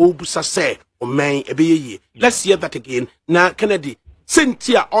demuntia. Obusa say o man a be. Let's hear that again. Now Kennedy.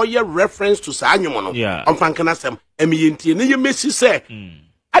 Cynthia all your reference to Sanyomono. Yeah. On Fankanasem, Emienti, and you miss you say.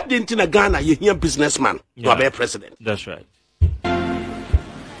 I didn't in Ghana, you hear businessman, you are a president. That's right.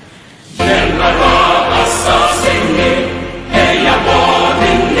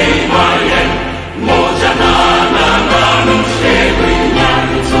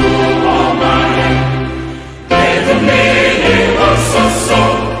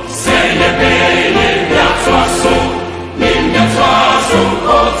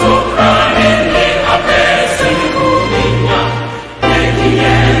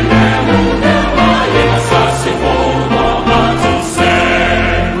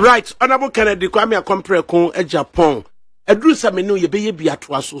 Right, Honorable Kennedy, Kwame Akompre kon Agyapong. Edru sa menu ye beye bi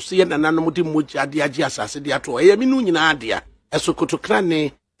ato so se ye nananom de moja de agi asase de ato. Ye menu nyina ade a esokotokra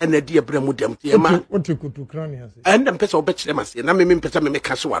ne na de ebremu dem te ma. What you kotokra ne ase? Ndem pesa obekire mase na me pesa me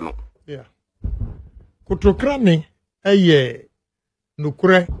ka so ano. Yeah. Kotokra ne eye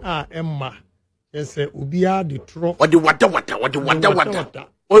nokure a emma. Yese obi a de tro. Odi wada.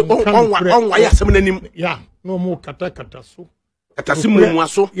 On wa ya sem nanim. Yeah, no mo kata so. Katasimu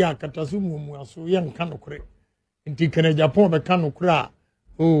muaso. Yeah, katasimu muaso. Ye nka nokure. Nti kene Japan be ka nokure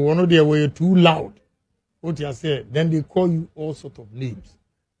oh, one of they were too loud. What you say? Then they call you all sort of names.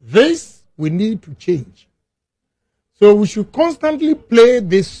 This we need to change. So we should constantly play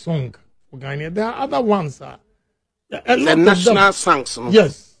this song. There are other ones. The national songs. No?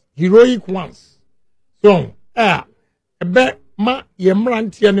 Yes, heroic ones. So, ebe ma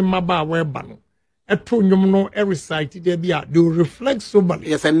yemranti ni maba webano. Eto nyumno recite there be they will reflect soberly.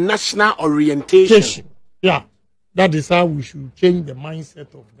 Yes, a national orientation. Yeah, that is how we should change the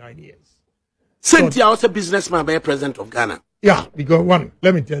mindset of Ghanaians. Cynthia also businessman by president of Ghana. Yeah, because one,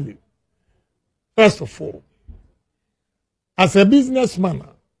 let me tell you. First of all, as a businessman,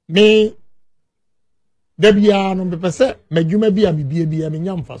 me debiano me pese me jume bi a me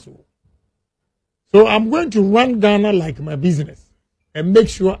nyamfaso. So I'm going to run Ghana like my business and make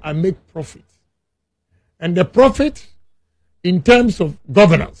sure I make profit. And the profit in terms of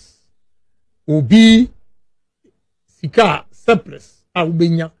governance will be sika surplus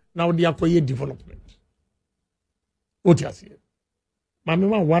awubenya now they acquire development. What you say?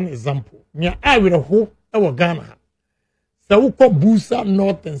 Mama one example. Nya I will ho e Ghana. So we call Busa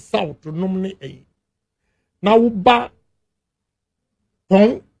North and South to nominate a. Now we ba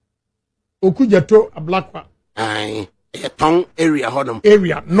Pong Okujato a black one. Aye. A tongue area,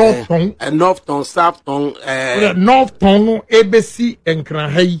 area, North Tongue, North Tongue, South Tongue, North Tongue, ABC, and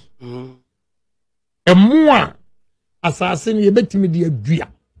Krahai. A more assassin, you bet me the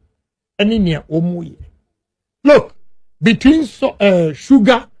Adria. Any near Omoye. Look, between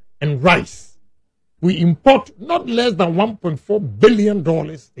sugar and rice, we import not less than $1.4 billion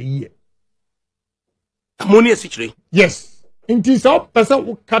a year. Ammonia situation. Yes. It is our person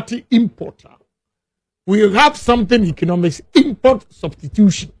who cut importer. we have something in economics, import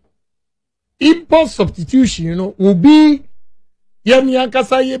substitution. Import substitution, will be yemi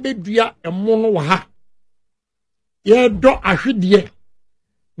ankasa yebedua emono wa ha. Ye do ahwede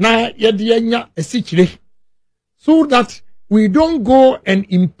na ye de anya esichire, so that we don't go and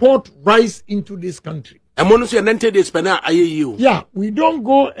import rice into this country. Emono so 90 days pena ayeyi. Yeah, we don't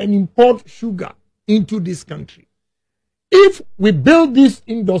go and import sugar into this country. If we build these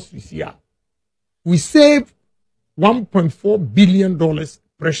industries here, we save $1.4 billion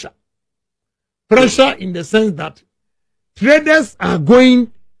pressure. Pressure in the sense that traders are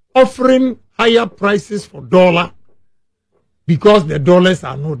offering higher prices for dollar because the dollars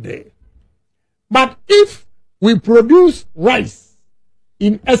are not there. But if we produce rice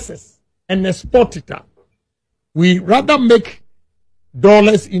in excess and export it out, we rather make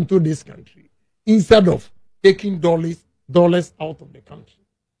dollars into this country instead of taking dollars out of the country.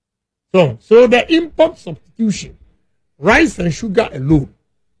 So the import substitution, rice and sugar alone,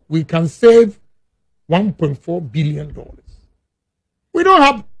 we can save $1.4 billion. We don't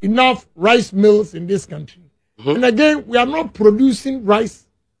have enough rice mills in this country. And again, we are not producing rice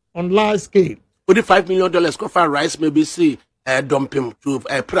on large scale. With the $5 million for rice, maybe see dumping to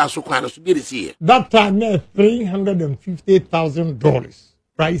price to get it here. That time, $350,000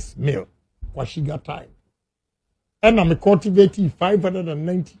 rice mill for sugar time. And I'm cultivating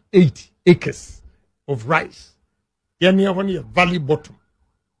 598 acres of rice. Then we have only a valley bottom.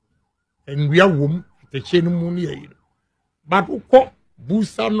 And we are womb, the chain money. But we call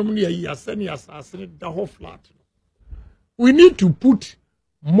Busa Nomia, Yaseni assassinate the whole flat. We need to put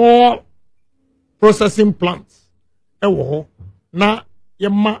more processing plants. Now,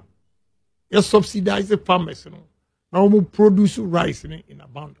 you subsidize the farmers. Now we produce rice in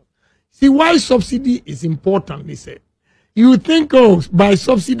abundance. See why subsidy is important, they said. You think, by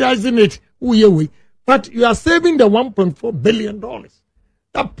subsidizing it, but you are saving the $1.4 billion.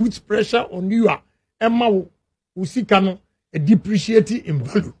 That puts pressure on you. Emma Usikano, a depreciating in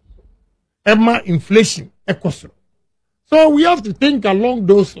value. Emma inflation, economic. So we have to think along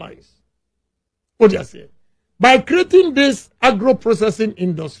those lines. What do you say? By creating these agro-processing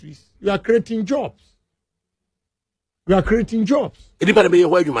industries, you are creating jobs. We are creating jobs. Anybody be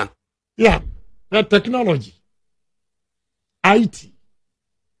where you man? Yeah, the technology, IT.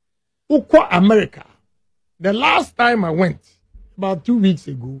 Uko America. The last time I went, about 2 weeks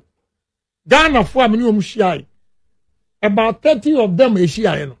ago, Ghana for me about 30 of them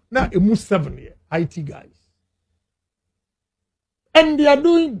are now a 7 year IT guys. And they are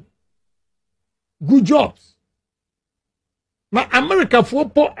doing good jobs. Now America for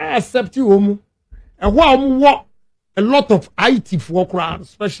accept you and what a lot of IT for crowd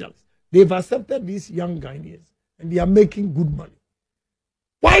specialists. They've accepted these young Ghanaians and they are making good money.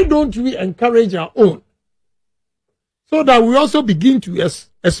 Why don't we encourage our own so that we also begin to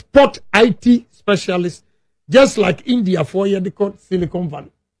export IT specialists just like India for the Silicon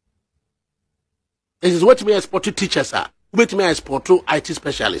Valley? This is what we export to teachers are. What we export to IT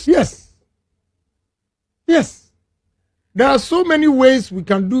specialists. Yes. Yes. There are so many ways we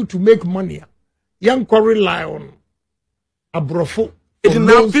can do to make money. Young can rely on Abrofo. It is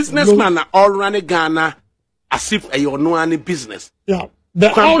now businessmen are all running Ghana as if you know any business. Yeah.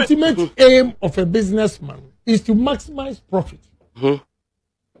 The ultimate aim of a businessman is to maximize profit. So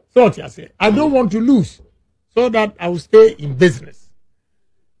what I say, I don't want to lose so that I will stay in business.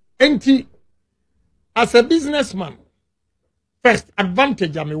 And as a businessman, first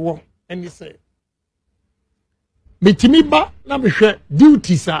advantage I may want, and he say, Mitimiba na me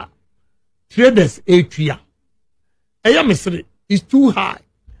duties are traders atria. Is too high.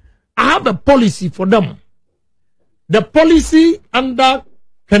 I have a policy for them. The policy under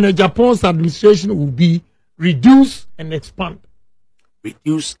Agyapong's administration will be reduce and expand.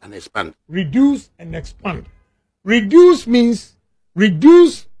 Reduce and expand. Reduce and expand. Reduce means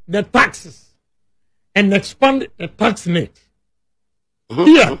reduce the taxes and expand the tax net.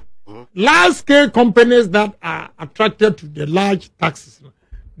 Here, large-scale companies that are attracted to the large taxes,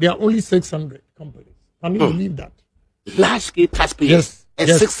 there are only 600 companies. Can you believe that? Large scale taxpayers,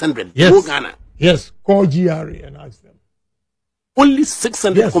 yes, 600. Yes, Ghana. Yes, call GRA and ask them. Only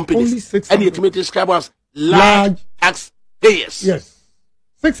 600 companies. Only 600. And the ultimate describe as large taxpayers. Yes,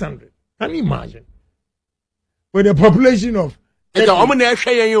 600. Can you imagine? With a population of.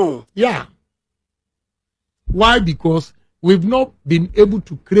 Yeah. Why? Because we've not been able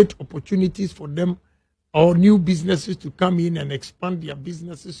to create opportunities for them or new businesses to come in and expand their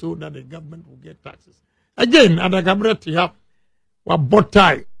businesses so that the government will get taxes. Again, at the government, you have what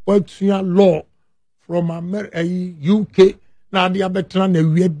law from America, UK, na ade abetra na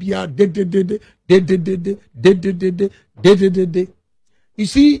wi bia de. You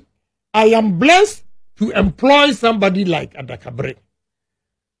see, I am blessed to employ somebody like Adakabre.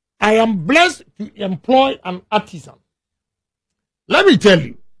 I am blessed to employ an artisan. Let me tell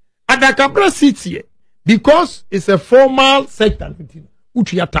you, Adakabre sits here because it's a formal sector.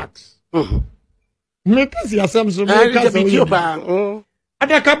 Utia tax.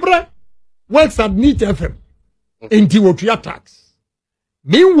 Adakabre works at Neat FM. Inti Utia tax.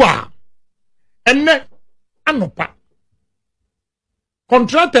 Meanwhile, anopa.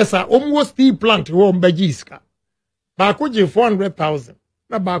 Contractors are almost steel plant who Bejiska. Bakuji 400,000.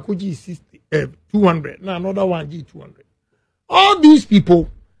 Na Bakuji 200. Na another one G200. All these people,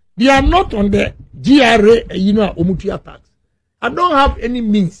 they are not on the GRA, Omutia tax. I don't have any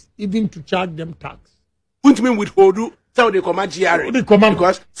means even to charge them tax. What do you mean withhold? So they command GRA. They command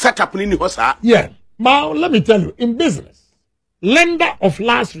because set up in the yeah. Now let me tell you, in business, lender of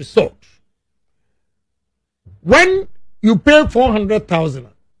last resort. When you pay 400,000,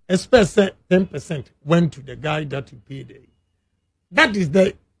 especially 10% went to the guy that you paid. That is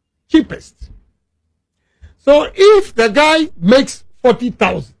the cheapest. So if the guy makes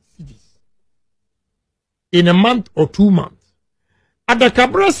 40,000 cedis in a month or 2 months,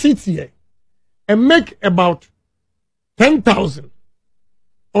 Adakabre sits here and make about 10,000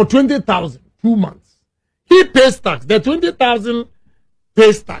 or 20,000 2 months. He pays tax. The 20,000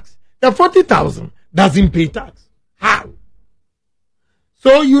 pays tax. The 40,000 doesn't pay tax. How?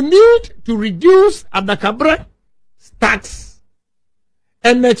 So you need to reduce Adakabre tax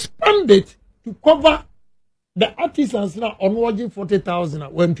and expand it to cover the artisans now onwarding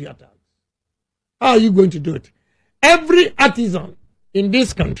 40,000 went to your tax. How are you going to do it? Every artisan in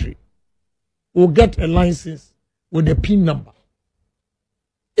this country will get a license with a PIN number.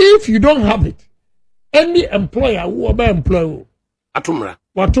 If you don't have it, any employer who will be employer Watumra.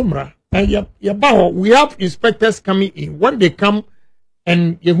 And we have inspectors coming in. When they come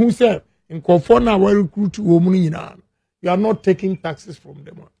and you say in Kofona we recruit you are not taking taxes from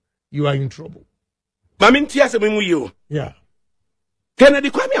them. You are in trouble. Yeah. Kennedy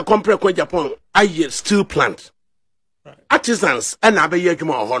Kwame Akompre kwa Agyapong aye steel plant. Right. Artisans and abaye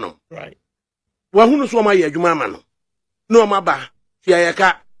adwuma ohonom. Right. Wa hunu so ma ye adwuma ma no. No ma ba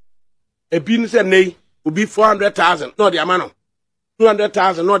fiayeka ebi ni se nei obi 400,000 no de amano.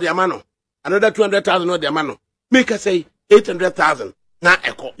 200,000 no de amano. Another 200,000 no de amano. Make us say 800,000 na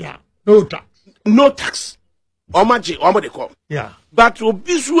eko. Yeah. No tax. No tax. Omaji de ko. Yeah. But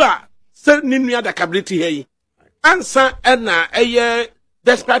obi so a se ni nua da capability here. Answer na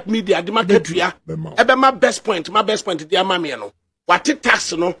despite media the market ria ebe my best point the amame no what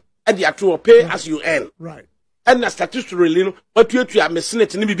tax no e dey to pay as you earn right and na statutorily no what you am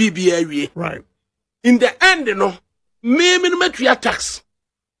senate ni bibia awie right in the end no me no matua tax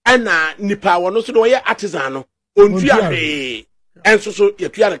and na nipa wono so no ye artisan no ontua hwe enso so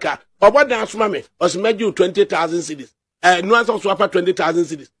yetua reka obodan asoma me osmeju 20,000 cedis no answer so apa 20,000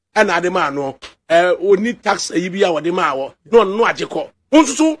 cedis and adema no oni tax ayibi a wode ma wo no ageko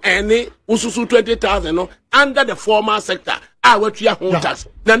unsusu ene unsusu 20,000 no under the formal sector watua home tax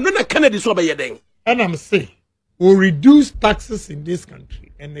na no na Kennedy so be yeden and I'm saying we'll reduce taxes in this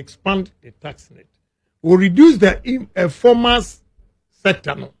country and expand the tax net. We'll reduce the formal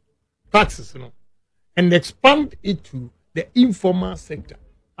sector no taxes no and expand it to the informal sector.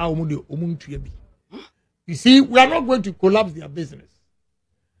 You see, we are not going to collapse their business.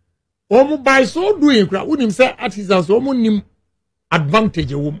 By so doing, we say artisans nim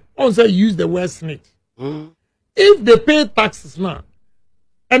advantage. Also use the word snake. If they pay taxes now,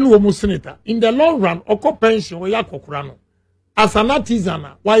 and senator in the long run, oko pension or yakokurano as an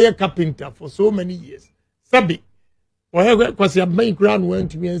artisan, wire carpenter for so many years. Sabi, or because your main ground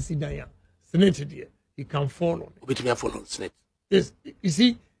went to me and see Diane, senator dear, he can fall on it. Yes, you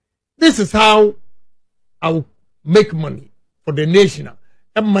see, this is how I will make money for the nation.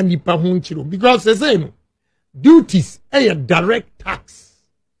 Because they say no, duties are a direct tax.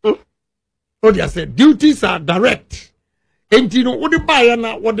 What I said, duties are direct. And you know what the buyer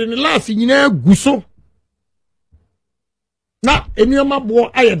now, what in the last thing guso. Now, any of my boy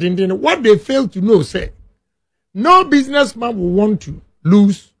higher than what they fail to know, say, no businessman will want to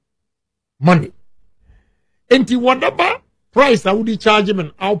lose money. And whatever price I would charge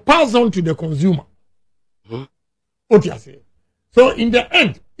him, I'll pass on to the consumer. What you say? So in the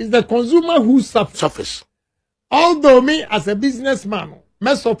end, it's the consumer who suffers. Although me as a businessman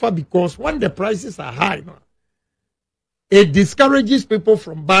may suffer because when the prices are high, it discourages people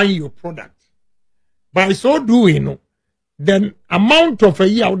from buying your product. By so doing, then amount of a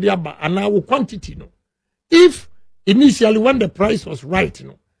year and our quantity. If initially when the price was right,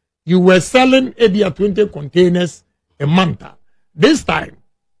 you were selling maybe 20 containers a month. This time,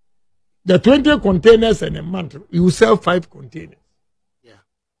 the 20 containers in a month, you sell 5 containers. Yeah.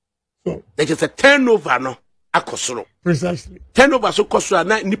 So there is a turnover, no? Akosoro. Precisely. Turnover so kosoro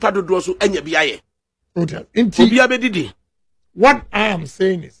na nipa dodo so enya biaye. What I am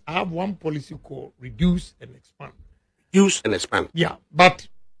saying is, I have one policy called reduce and expand. Use and expand. Yeah, but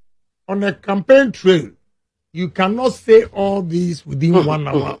on a campaign trail, you cannot say all these within 1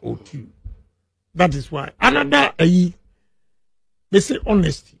 hour or 2. That is why. Another, they say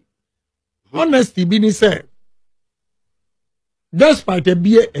honesty. Honesty being said, despite a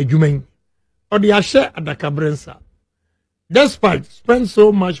beer a human, or the share at the cabrensa, despite spend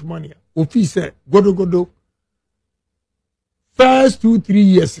so much money, Ofi said, godo. First 2-3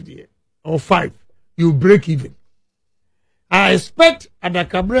 years or 5, you break even. I expect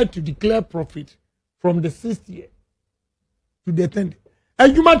Adakabre to declare profit from the 6th year to the 10th.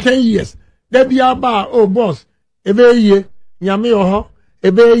 And you might 10 years. There be about, oh boss, ebe ye, nyame oho,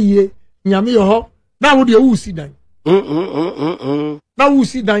 ebe ye, nyame oho. Now would you see that? Now who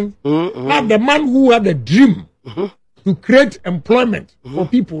see that? Now the man who had a dream to create employment for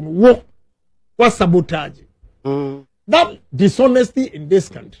people work was sabotage. That dishonesty in this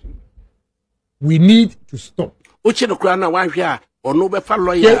country, we need to stop. Uche no kura na wahwe or no befa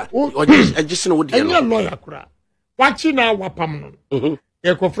lawyer or just no dey. Any lawyer kura. Watching na wapam no.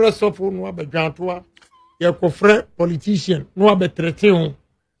 Ye kofre sofo no abedwantoa. Ye kofre politician no abetrete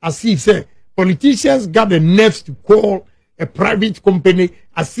as if say politicians got the nerves to call a private company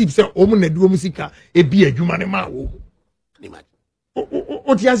as if say omo na duo musika e bi adwuma ne ma wo.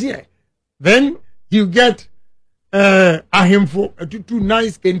 Then you get ahemfo atutu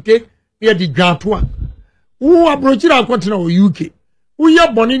nice kente near the dwantoa. Who approach it na UK. Who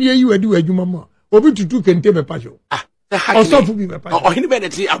ya boni ne yi wadi adwuma ma. Obi tutu kente be pasho. Osofu bi be pasho. Oh, hini be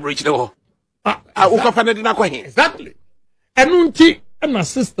dey approach no. Ukafa na di na kwa he. Exactly. Enu nti na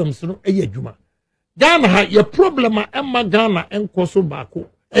systems no eyi adwuma. Ghana ha ye problem a emma Ghana enkoso baako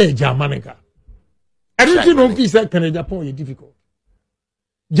Jamanica. Enu nti no fi say can Japan ye difficult.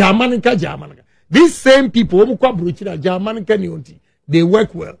 Jamanica. These same people who kwa brochira Jamanica ni onti. They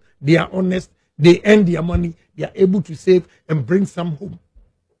work well, they are honest, they earn their money, they are able to save and bring some home.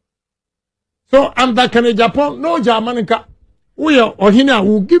 So under Japan, no Jamanica. We are Ohina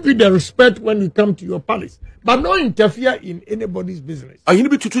will give you the respect when you come to your palace, but no interfere in anybody's business. Ohina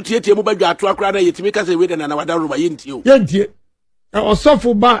be tutu tie mo ba dwa to akra na yetimi ka say we na wada roba yenti o. Yenti.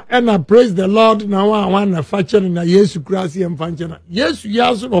 Osofo ba and I praise the Lord na one na fache na Yesu Christ em fanche na. Yesu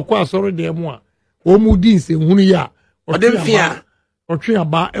yaso no kwa asori de mu a. O mu din se hunu ya. Odemfia. Otwe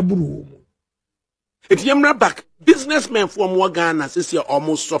aba eburu wo mu. Etiyemra back businessmen from Ghana say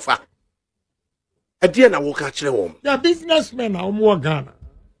almost suffer. Yeah, businessmen are more Ghana.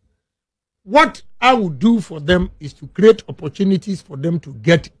 What I would do for them is to create opportunities for them to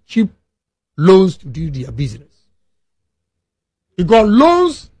get cheap loans to do their business. Because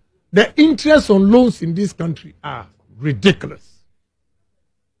loans, the interest on loans in this country are ridiculous.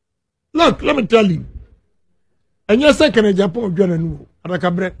 Look, let me tell you. And yes, I can Agyapong John and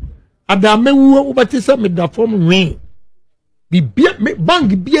Adakabre. Adame wu ubatisa me da form rain.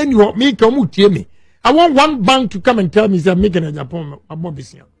 Bank be any what me come me. I want one bank to come and tell me that making Agyapong about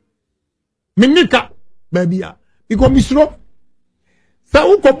business. Minika, baby, because Misro, so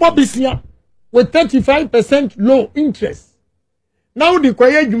who come business with 35% low interest. Now the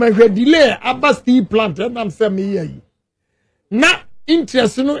quiet you might delay about steel plant and I'm saying me. Now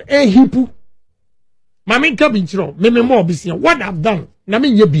interest no a hipu. Mami kabinchro, me more business. What I've done, na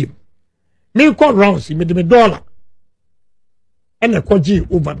me yebi. Me call rounds, me the $1 and a koji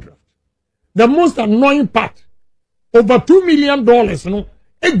overdraft. The most annoying part, over $2 million, no,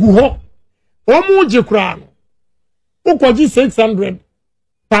 eguho, omu jekrano, ukoji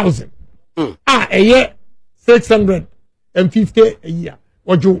 600,000. A year, 650 a year.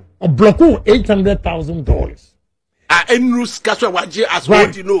 Ojo, o bloku $800,000. Enrus kaswa waje as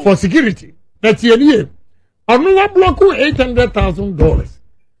what you know. For security. That's the year. Onu bloku $800,000.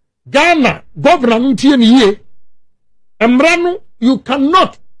 Ghana, governor ntiye ye. Emranu, you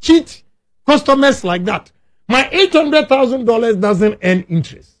cannot cheat customers like that. My $800,000 doesn't earn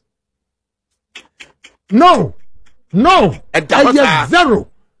interest. No. I get zero.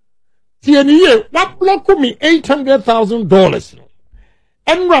 TNE, what block me $800,000?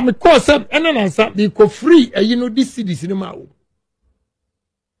 And Rami course and then answer they go free and you know this city cinema.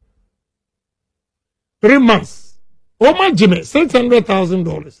 3 months. Oh my Jimmy,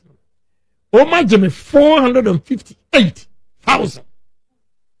 $600,000. Oh my Jimmy, $458,000.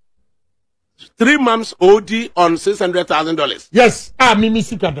 3 months OD on $600,000. Yes. Mimi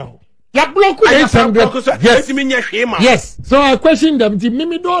Sikadao. Ya block 800. Yes. So I question them. The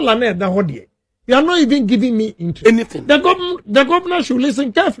Mimi dollar net the hodie. You are not even giving me interest. Anything. The governor should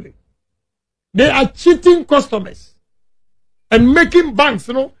listen carefully. They are cheating customers and making banks,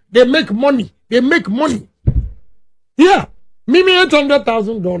 they make money. Yeah. Mimi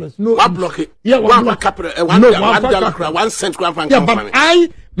 $800,000. No. What block it? Yeah, one capital, $1 cent. Yeah, but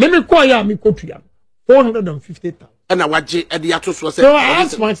Mimi Koya, mi kotuya. 450,000. And I watch it at the Atos was. So I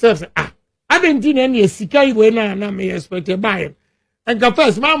asked myself, I didn't see any Sikai when I may expect to buy it. And the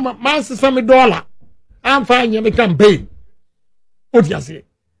first, my sister, $1. I'm fine, you campaign. What do you say?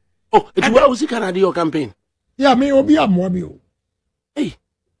 Oh, it's where was your campaign? Yeah, me will be a mobile. Hey.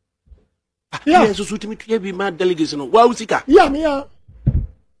 Yeah, so to me to be my delegation. Why was he? Yeah, me.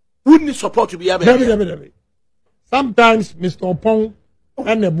 Wouldn't support to be a baby. Sometimes Mr. Pong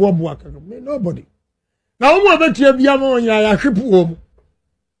and the Bob nobody. Now, I'm going to be a ship home.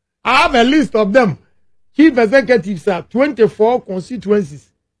 I have a list of them. Chief executives are 24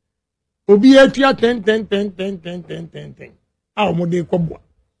 constituencies. Obi 10.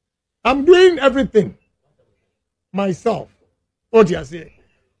 I'm doing everything myself. What do you say?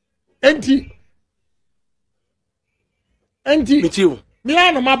 Enti. Me too. Me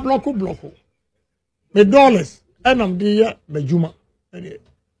ano ma blocko. Me dollars. And I'm there, me juma.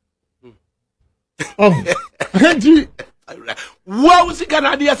 Oh. Enti. What was the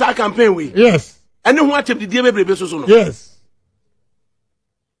Canadian campaign with? Yes. And then what the dear baby so? Yes.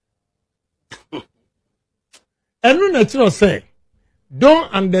 And no natural say,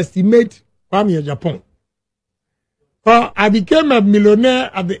 don't underestimate Bawumia Agyapong. For I became a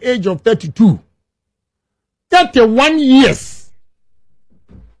millionaire at the age of 32. 31 years.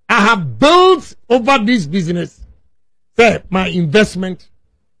 I have built over this business. Say, my investment.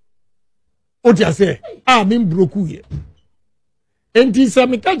 What you say? I'm in broke here. And this a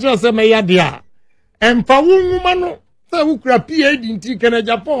mekacha say me yadia. And for woman, say who crap PhD in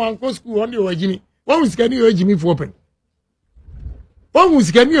Agyapong and go school on the Wajimi. One was can you urge me for open? One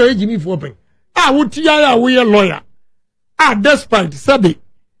was can you urge me for open? Would ya we a lawyer. Despite Sabi,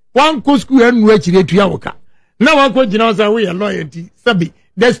 one go school and wait to Yawoka. Now I go to we a lawyer, Sabi,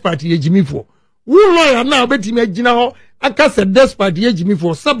 despite ye Jimmy for. Who lawyer now bet him a general, I cast a despite ye Jimmy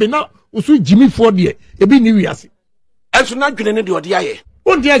for Sabi now, who Jimmy for the a be new years. I should not get any idea.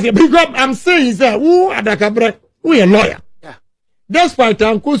 What yes, because I'm saying, sir, who are the cabaret, we a lawyer. Yeah. Despite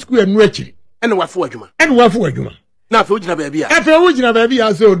Uncle School and Wetchy. And what for you? And what for you? Now, for you, baby. After which, baby,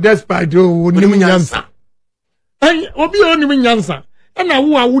 I saw despite Niminyansa. And Obi only Minyansa. And I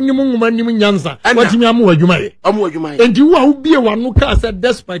wouldn't woman Niminyansa. And what you are you may. And you will be one who cast a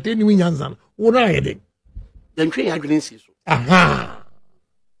despite any Minyansa. What I had. Then train I didn't see so. Aha.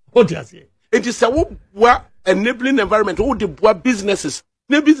 What do you say? It is a enabling environment. All the businesses.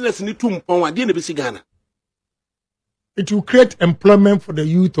 No business need to pound. Didn't be Ghana. It will create employment for the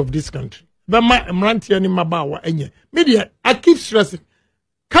youth of this country. But my Mranti and Mabawa and media, I keep stressing.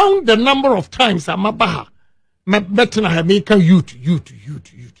 Count the number of times I'm Mabaha. Better American youth.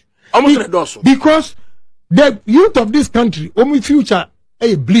 Because the youth of this country, only future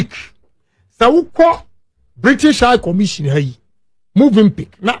a bleak. So we call British High Commission hey, moving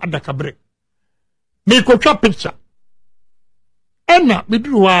pick, not at the cabaret. Make a picture. And now we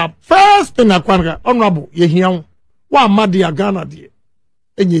do our first thing honorable Yehian. Wa Madia Ghana dear.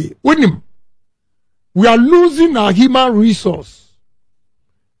 Enye, winim. We are losing our human resource.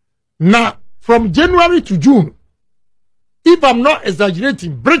 Now, from January to June, if I'm not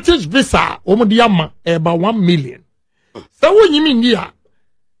exaggerating, British visa, omodiama, about 1 million. So when you mean here,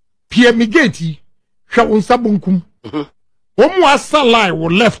 Pierre Migeti, Shawun Sabunkum, Omu Asalai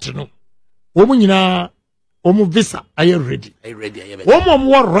were left, no. Omu visa, are you ready? Omu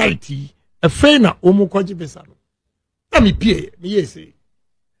more righty, a faina, Omu Koji visa. Let me pay me yes.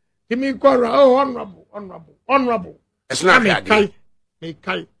 Give me honorable. It's not me kai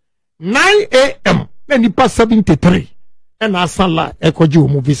 9 a.m. Then you pass 73 and I sala ekoji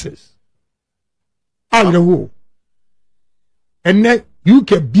movies. I know. And then you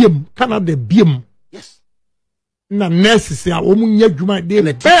can beam Canada beam. Yes. Na nurses are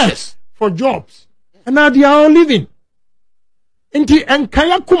they best for jobs. And now they are all living. And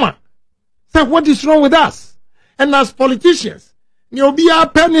Kaya Kuma. So what is wrong with us? And as politicians, you'll be a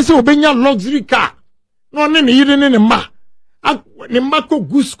penny so be a luxury car. No, in a ma.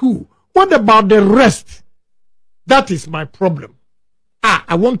 Good school. What about the rest? That is my problem.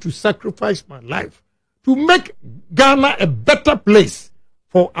 I want to sacrifice my life to make Ghana a better place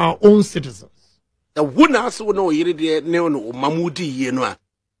for our own citizens. The one also know Mamudi,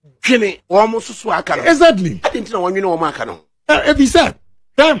 Twene almost so aka no. Exactly. I didn't know when you know aka no. If he said,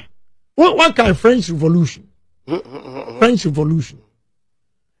 damn, what kind of French Revolution? French Revolution.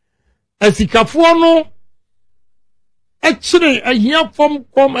 As he no actually a year from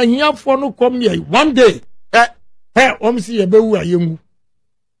come a year for no come here one day. See a bewu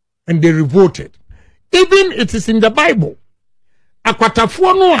and they revolted. Even it is in the Bible.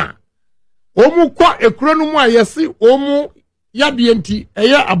 Akwatafuo no a omu kwa ekuro no mu a yesi omu yadienti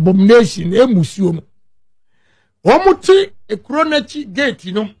eya abomination emusuo no. Omu ti ekuro nachi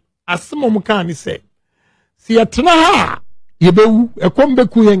gate no asem omu kan ni se si yatena ha yebewu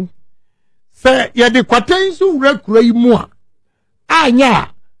ekombeku yen se yede kwaten so wura kuro yi mu a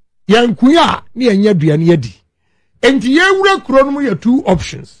anya yankuya ni enya duane yadi. Enti ye wura kuro no mu ya two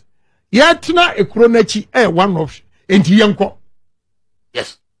options. Yatena ekuro nachi one option. Enti yenko.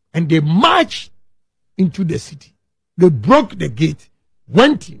 Yes. And they marched into the city. They broke the gate,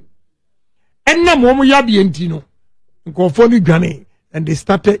 went in. And now momo yabi entino. Nkofoni gane. And they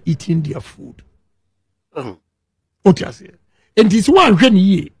started eating their food. What you say? And this one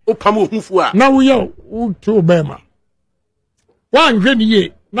ye. Now we are to Bema. One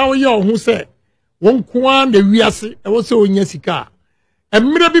ye. Now we are who say one kwan the wiase also in Yesika.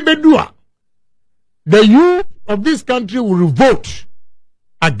 And maybe bedua. The youth of this country will revolt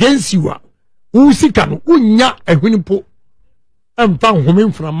against you. Usikan unya ehwinipo and found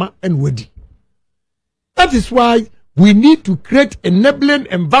home from and wedi. That is why we need to create enabling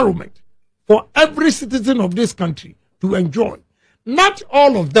environment for every citizen of this country to enjoy. Not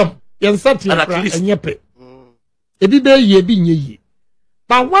all of them. But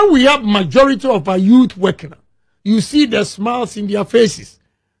when we have majority of our youth working, you see the smiles in their faces.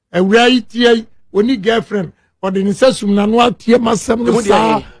 And we are here when you girlfriend or the necessary nanwa tie masem no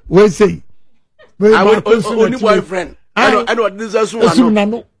sa we say only boyfriend I know this is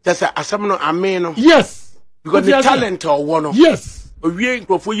one just asem no amen no yes because the talent or one yes we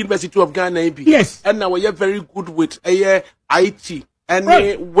Nkrofo University of Ghana bi yes and now we are very good with IT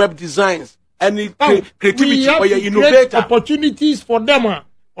and web designs and creativity or innovator opportunities for them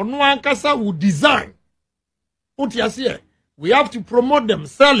ono ankasa will design put you see we have to promote them,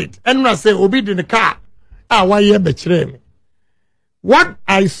 sell it, and not say, Obi in the car. Why you betray me? What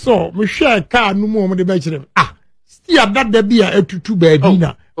I saw, me share a car no more the betray. Still that there be a two baby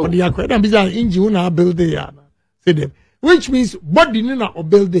now. But the aquarium is an engine on build there. Say them. Which means body in our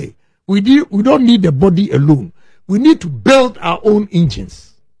build day. We don't need the body alone. We need to build our own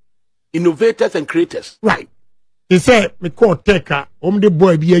engines. Innovators and creators. Right. He said, me call Teka, the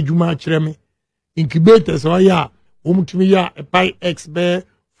boy be a Juma Chreme. Incubators, yeah. A buy X bear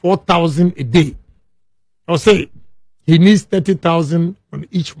 4,000 a day. I'll say he needs 30,000 on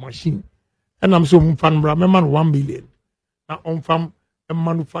each machine. And I'm so fan man 1 million. Now on farm and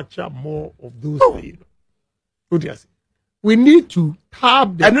manufacture more of those. What do you say? We need to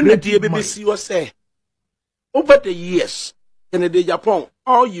tap the BBC was say over the years in the Agyapong,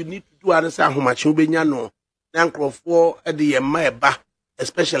 all you need to do is how much you be no Nkrofo at the Maba,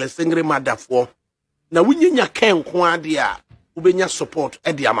 especially single mother for. Na wunyenya ken ko ade a ubenya support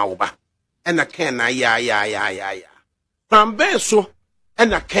e de amawoba e na ken na ya pambe so e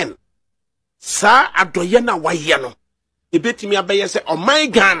na ken sa adoye na waye no e betimi abeye se oman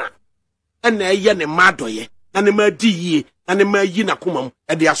Ghana e na eye ne madoye na ne ma di yie na ne ma yi na komam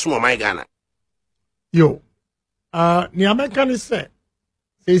e de aso oman Ghana yo ni America ni se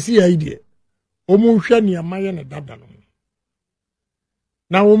si idea omu hwe ni amaye ne dada no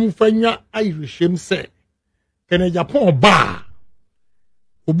na womfanya ayirehwem se kene Japan ba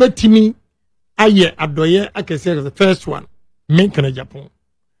obetimi aye adoye akese the first one me kene Japan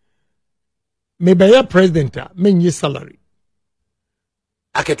me be president menye salary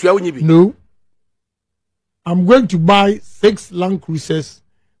aketua wonyi bi no I'm going to buy 6 Land Cruisers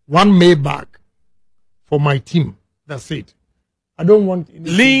 1 Maybach for my team. That's it. I don't want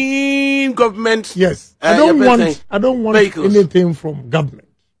anything. Lean government. Yes. I don't want vehicles. Anything from government.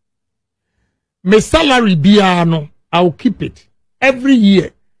 My salary biano, I'll keep it. Every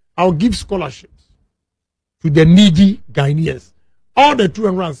year, I'll give scholarships to the needy Ghanaians. All the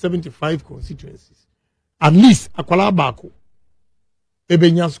 275 constituencies. At least Akwala Bako,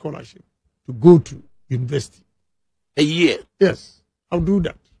 Ebenya scholarship to go to university. A year? Yes. I'll do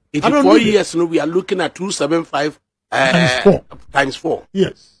that. In 4 years, no, we are looking at 275 times 4.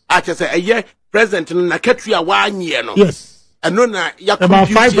 Yes. I just say a year present in Naketria 1 year. No? Yes. And no, about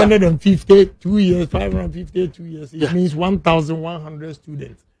 552 years, 552 years. It means 1,100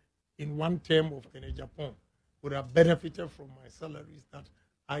 students in one term of Agyapong would have benefited from my salaries that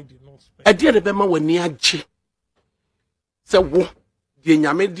I did not spend. I did remember when Niaji said, de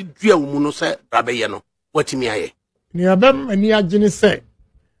nyame di dua wo mu no se rabeye no watimi aye ni abem ani agene say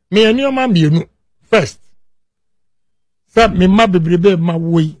me ani o ma bienu first say me ma bebrebe ma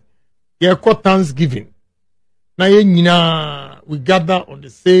woyi ye ko Thanksgiving na ye nyina we gather on the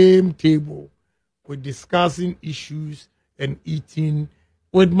same table, we're discussing issues and eating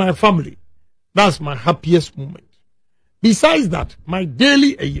with my family. That's my happiest moment. Besides that, my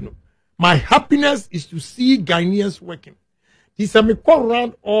daily, my happiness is to see Ghanaians working. This I call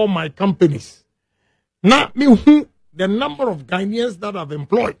around all my companies. Now, the number of Ghanaians that I've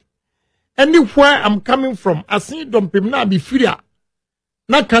employed. Anywhere I'm coming from, I see them na be free.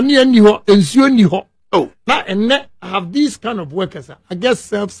 Na kani ni ho, ensure ni ho. Oh, now and I have these kind of workers. I get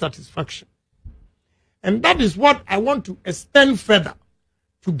self-satisfaction. And that is what I want to extend further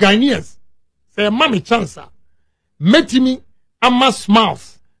to Ghanaians. Say, mommy chance, metimi, ama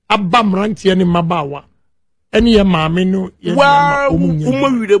smiles, abam ranti any mabawa. Any mama no, wow,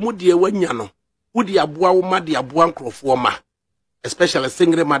 umawire mudi wenya no. Udi abua umadi abua nkrofo ma. Especially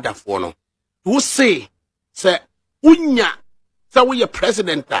single mother for no. Who say unya, say we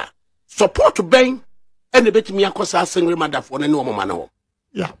president support to bang. And the bit me akosa single mother for no mama.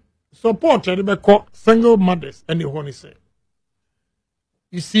 Yeah, support call single mothers and the say.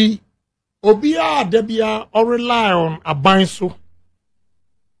 You see, Obia Debia or rely on a banso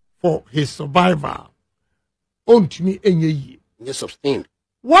for his survival. On to me any year. Yes, sustain.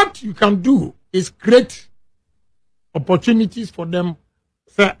 What you can do is create opportunities for them.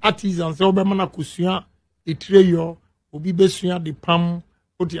 Say artisans, Obamana Kusia, Itreyo, Obi Besuya, the Pam,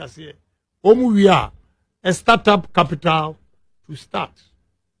 what you say. We are a startup capital to start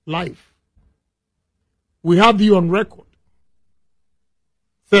life. We have you on record.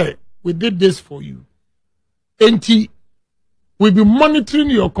 Say, we did this for you. NT, we'll be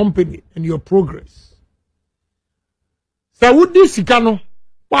monitoring your company and your progress. So, would this Sikano,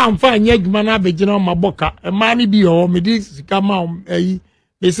 one fine yegmana begin on my boca, a money be or me this Sikama,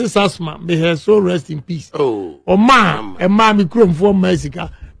 Mrs. Asma, may her soul rest in peace. Oh, or ma'am, and mammy crum for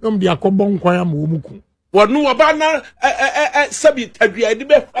Mexica, don't be a cobon quam wumuku. What no abana sabi tabia de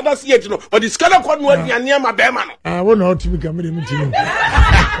be fada se yet no or the scanner kon no aduane ma be ma no I want not to become a meeting.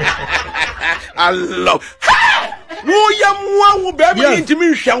 Allah no yam wo be ma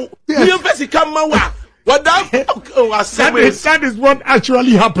intimi hwew you first come ma wa what that is what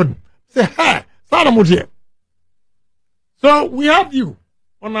actually happened. Say hey Salamutie. So we have you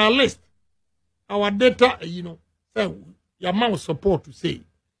on our list. Our data, say your amount of support to say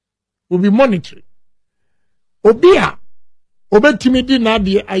we'll be monitoring. Obia, Obetimidi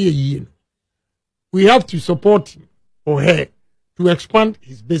Nadia Aye. We have to support him or her to expand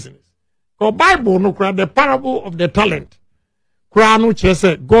his business. For Bible, no cry the parable of the talent. Kranu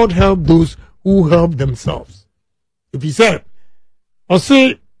chese, God help those who help themselves. If he said, or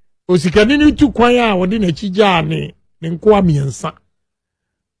say, Osikanini tu kwaya within a chija ne nkwa miensa.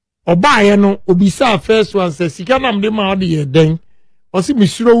 Oba no obisa first one says, Sikanam de ma de den, or see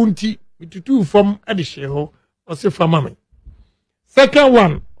Mishro unti, mitutu from Adisheho. Ose famame. Second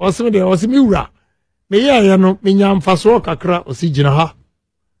one, ose me ura. Me ya no me nya mfaso kakra osi gina ha.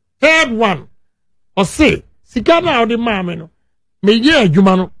 Third one, ose sika na odi maame no. Me ye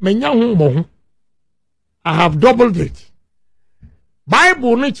adwuma no me nya ho mo ho. I have doubled it.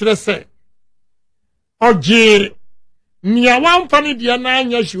 Bible no kire say oje nia wamfa ne dia na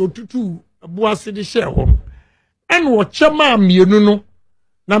anya hye otutu abuase de hye ho. En wo chema mienu no.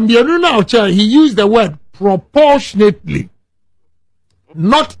 Na mienu na ocha he used the word proportionately,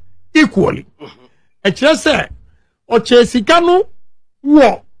 not equally. A chese or chesikano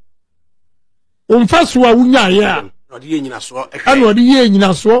wo umfaswa unya ya and what the yen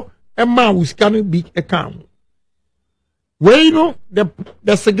in so a man who's can be account. Well, you know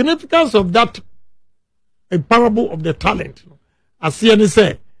the significance of that a parable of the talent. As CNA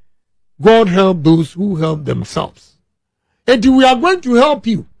say, God help those who help themselves. And we are going to help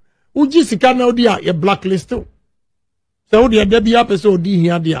you. Uji sikana odia ye blacklist. So odia debi apeso odi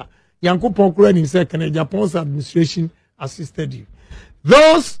here dia. Yankopon kura ni say can Agyapong's administration assisted you.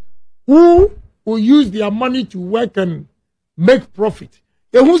 Those who will use their money to work and make profit.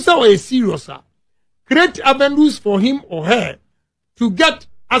 Who say a serious create avenues for him or her to get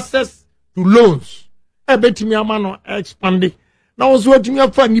access to loans. Betimi amano expand. Now was what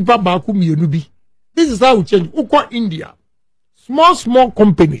you for nipa baku mienu bi. This is how we change. Uko India. Small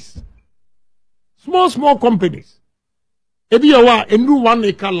companies. Small companies. Ebi yawa enu 1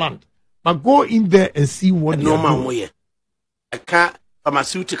 acre land. But go in there and see what no man way. I can't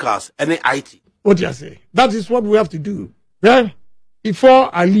pharmaceuticals and IT. What do you say? That is what we have to do. Yeah? Before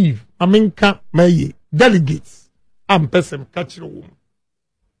I leave, Aminka Maye, delegates, I'm person catch the woman.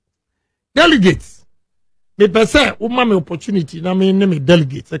 delegates me pese wo ma me opportunity na me ne me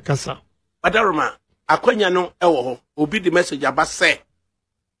delegates kasa Adaroma akwanya no ewo ho obi di message aba say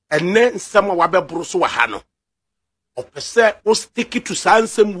enne nsem wa bebro so wa ha no opese o stick to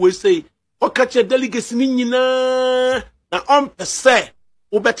sansem we say o kache delegates ni nyina na on pese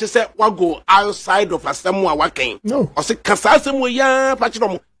wo bete say wa go outside of asem wa waken no o se kasa asem we ya pa chiro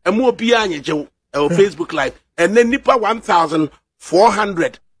mo emu obi anyeje o Facebook live enne nipa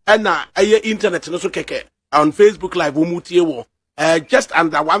 1400 na aye internet no so keke on Facebook live wo mutie wo just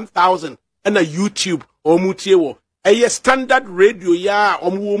under 1000 and a YouTube or mutiewo a standard radio ya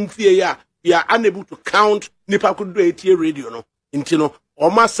omwumfie ya we are unable to count nipa could do a radio no intino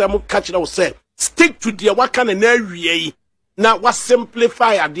or masam catch it say stick to the waka na wie na wa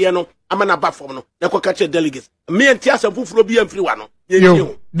simplify ade no amana ba form no na catch delegates me entiasa fufuro bi amfiri wa no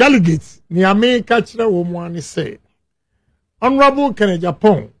yo delegates ni ame catch na wo mu ani say Honorable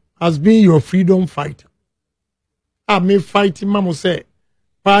Agyapong has been your freedom fighter. I may fight mamu say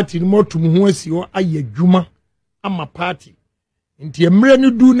party no to mu asi o aye dwuma ama party nti emre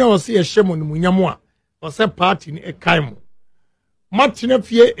no du na o se ye hyemo no munyam a o se party ni ekai mo matena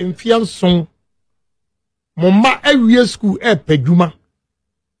fie emfia nson mo ma awie school padwuma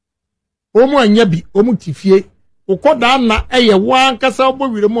o mu anya bi o mu tifie ukoda na eye wan kasa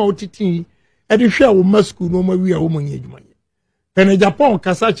obowire mu a otitin e de hwe a wo ma school no ma wi a wo manya adwuma ye Agyapong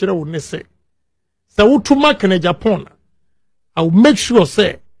kasa kire wo ne se wotuma Agyapong I will make sure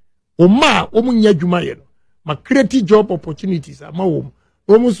say Oma omunya adwuma ye no ma create job opportunities ama wo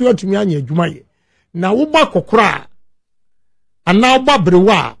so atumi anya adwuma ye na wo ba kokora ana wo ba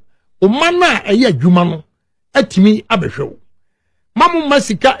brewa Oma na eye adwuma no atimi abehwe wo mamu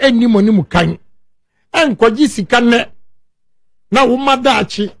masika enimo ni mukan enkwaji sika ne na wo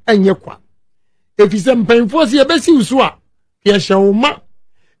madaachi enye kwa efise mpanfo se ebesi usu a ye hye wo ma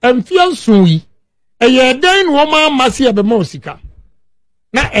emfia nso yi eye den wo ma mase ebe ma osika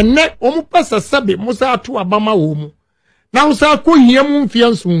na enne omu pesa sabe musa atu abama wo mu na usa ko hiam mfia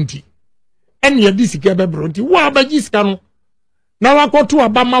nso nti enne ye disika bebro nti wo abaji sika no na wakoto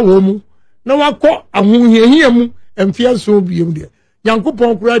abama wo mu na wako ahohiahia mu mfia nso biem de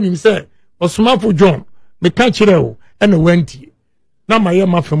Yankopon kura nim se osomafo John me ka kire wo ene wanti na maye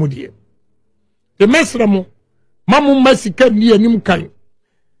mafemu de the mesra mo mamu masika ni anim kan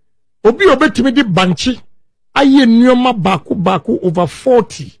obi obetimi di banchi aye nneoma baako over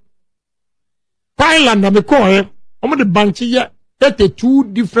 40 Thailand na me ko omo de banchi ye 32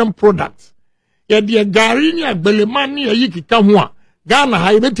 different products ye de gari ni agbelema ni ayi kika ho a Ghana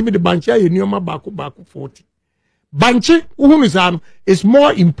ha betimi di banchi aye nneoma baako 40 banchi uhunu san is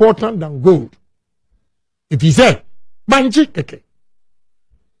more important than gold if you say banchi keke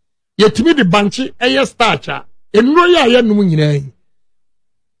yetimi di banchi eye starch a enro ya ye num nyina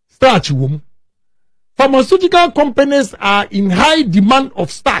starch wom pharmaceutical companies are in high demand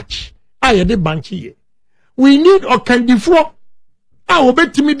of starch aye de banchi ye we need okandifo a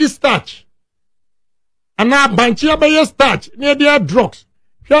obetimi di starch ana banchi abaye starch near their drugs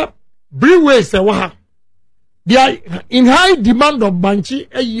breweries wa they are in high demand of banchi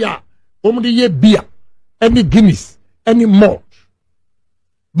a year de ye beer any Guinness any malt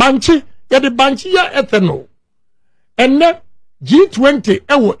banchi ya de banchi ya ethanol and G20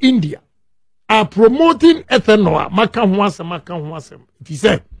 ewo India are promoting ethanol maka ho asem it is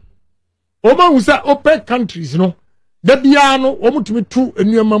said Oma usa OPEC countries no da bia no omutumi tu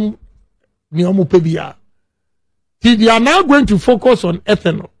enuamam ni omupe bia they are now going to focus on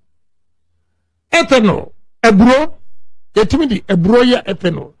ethanol ebro yetimi di ebro ya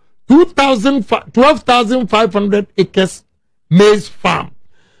ethanol 12,500 acres maize farm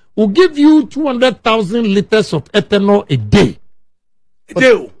will give you 200,000 liters of ethanol a day. A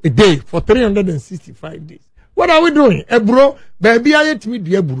day for 365 days. What are we doing? Ebro, baby, I yet me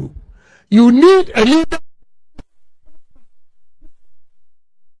the ebro. You need a liter.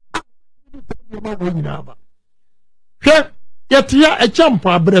 Yet ya a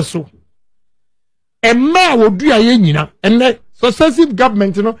champa breso. A man will do a yenina, and successive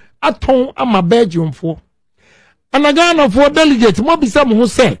government, you know, at home I'm a Belgium for. And a Ghana for delegate, mo be some who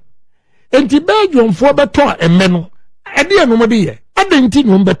say, and the Belgium for better and meno. I dear no idea. I didn't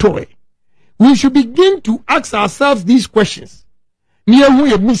know better. We should begin to ask ourselves these questions. Near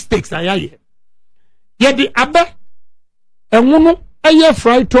who mistakes I hear. Yet the abbe, and one a year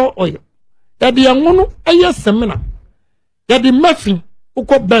fried oil. Yet the young a year seminar. Yet the muffin who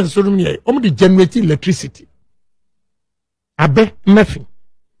got bands on me, the generating electricity. Abbe, muffin.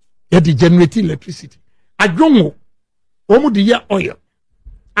 Yet the generating electricity. I don't know. The year oil.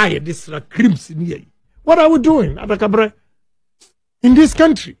 Aye, this creams in here. What are we doing, Adakabre? In this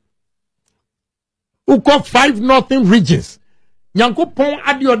country? who got 5 northern regions. Nyankopon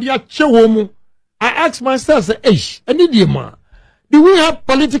adiodia chewomu. I asked myself, say, Enidiema, do we have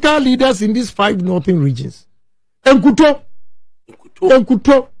political leaders in these 5 northern regions? Enkuto,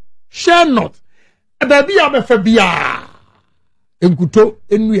 share not. Baby, I'm a fabia. Enkuto,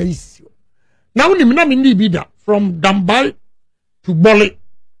 enwe isio. Now, ni bida from Dambai to Bole,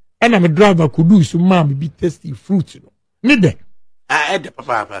 and I'm a driver could do some mom be tasty fruits, you know. Need they?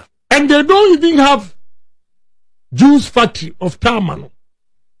 Papa. And they don't even have juice factory of Tamano.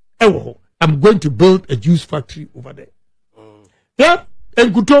 Oh, I'm going to build a juice factory over there. Yeah,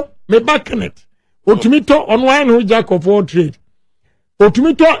 Enkuto, me back in it. Otumito on wine who jack of all trade.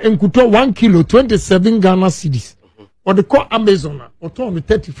 Otumito Enkuto 1 kilo, 27 Ghana cedis. Or the call Amazon, or told me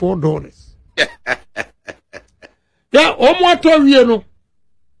 $34. Yeah, Omoto Rieno.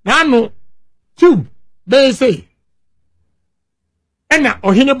 Nano, tube, they say. Ena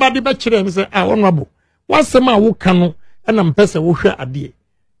ohine body bachelor and say, honorable. What's the man who can and I'm person who share a day?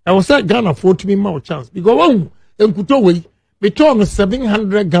 I was at Ghana 40 more chance because one Enkuto way, we turn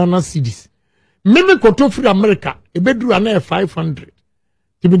 700 Ghana cedis. Mimi koto free America, a bedroom and 500.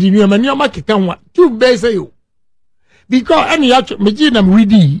 To be the new mania market can what 2 days ago. Because any actual Majinam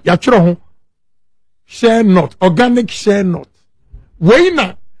ready, Yachro share not, organic share not.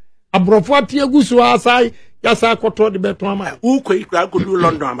 Wayna, a brofati agusu asai, Yasa koto the betwama. Who could do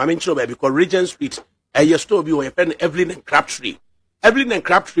London? I mean, sure, because Regent Street, a year store be a pen Evelyn and Crabtree. Evelyn and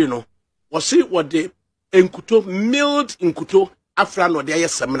Crabtree, no, was it what they Enkuto milled in Kuto, Afran or their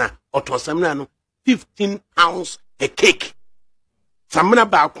seminar, or to seminar, no, 15 pounds a cake. Samana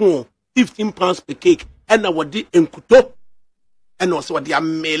Bakun, 15 pounds per cake, and now what the Enkuto, and also what they are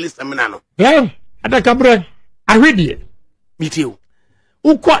mail seminar. Yeah, Adakabre, I read it. Me too.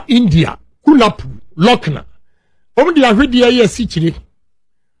 Ukwa India, Kulapu, Lokna. Over the Aradia, yes, Sichili.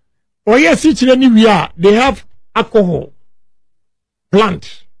 Or yes, Sichili, anywhere, they have alcohol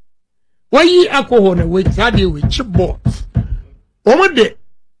plant. Why ye alcohol and wait, with chipboards? Over the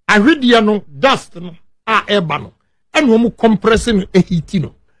Aridiano dust, airbano, and woman compressing a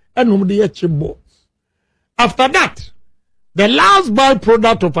hitino, and woman the chipboards. After that, the last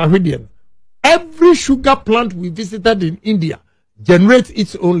byproduct of Aridian, every sugar plant we visited in India generates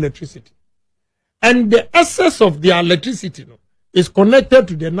its own electricity. And the excess of their electricity is connected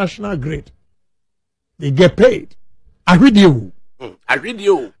to the national grid. They get paid. I read you.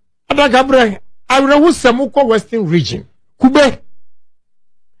 Adagabre, I will Samuko Western region. Kube.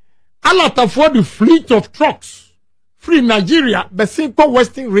 Alata for the fleet of trucks. Free Nigeria, Besinko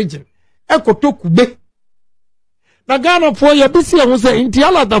Western region. Eko to Kube. Nagana for your busy and was in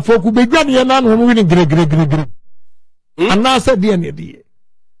Tialata for Kube Granny and I'm winning gre. And now said the end.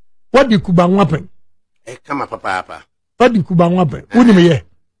 What do Kuban weapon? Come up, papa. What do Kuban weapon? Wouldn't me yet?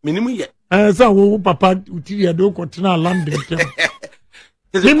 Minimum yet. As I will papa Utilia do continue London.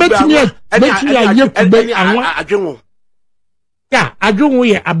 They met me a yeah, I don't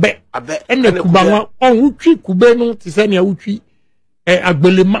wear a bet, and the Kuban on Uchi Kubeno, Tisania Uchi, a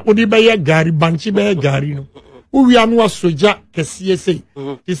Belema, Odibaya Gari, Banchi Bear Garino. Uwianwa soja kesiye sei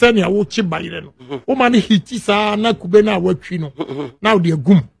tisani awo chiba ile no o mani hiti sa na kube na awatwi no na odi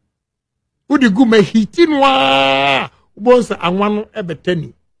agum odi gum hiti no a ubonsa anwano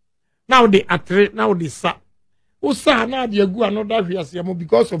ebetani na odi atre na odi sa o sa na adi agu another hwiase mo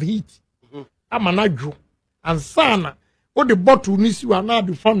because of heat ama na dwo ansana odi bottle ni si wa na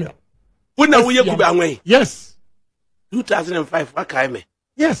adi funnel wona wo ye kube anwen yes 2005 akaime.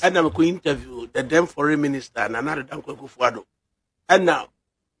 Yes. And I'm going to interview the then foreign minister and another Danko Kufuado. And now,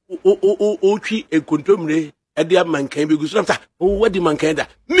 Ochi a contumely, a dear man can be good. Oh, what the man can da?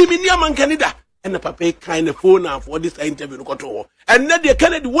 Mimi man Canada. And the papa kind of phone now for this interview. And then the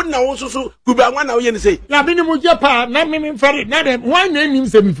Kennedy wouldn't also so Kuba 1 hour and say, Labinimu Japa, not me for it, not one name him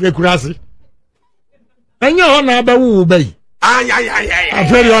semi frequency. And your honor about obey. I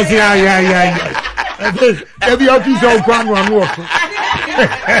tell you, every office of one walk.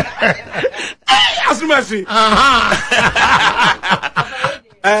 Asumasi.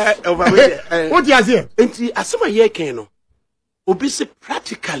 What you say? Enti asuma ye ken no. Obi se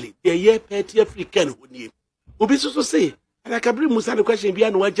practically the year petty African honi. Obi so say, and I can bring Musa the question be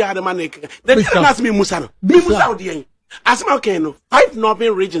an waja the man. Then ask me Musa no. Be Musa odi. Asuma ken no. 5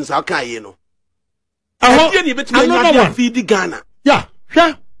 northern regions how can you know? I feed Ghana. Yeah,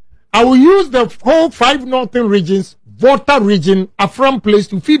 sure. I will use the whole 5 northern regions, Volta region, Afram place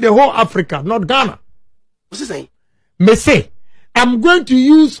to feed the whole Africa, not Ghana. What's he saying? Me say, I'm going to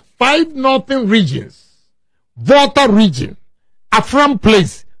use 5 northern regions, Volta region, Afram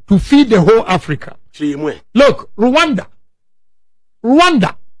place to feed the whole Africa. Look, Rwanda,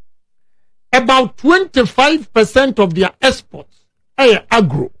 about 25% of their exports are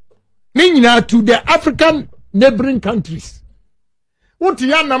agro. Meaning to the African neighboring countries. What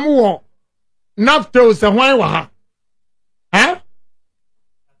yanamu NAFTA se why wa ha?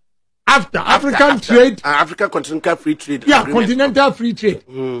 After African trade, African continental free trade. Yeah, continental free trade.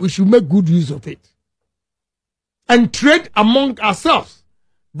 We should make good use of it and trade among ourselves.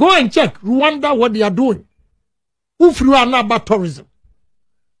 Go and check Rwanda what they are doing. Who flew about tourism?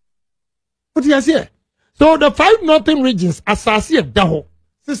 What do you say? So the 5 northern regions, Asasi Daho,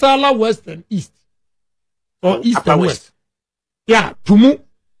 Sisala West and East, or East and West. Yeah, Tumu,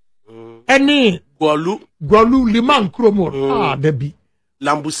 any Gualu, Liman, Kromo, Debbie,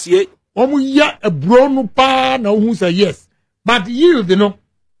 Lambusier, Omuya, a brown pa, no who say yes, but yield,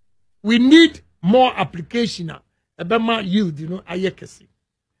 we need more application. A bema yield, ayekesi.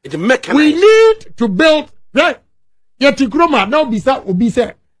 We need to build right. Yet Kroma now be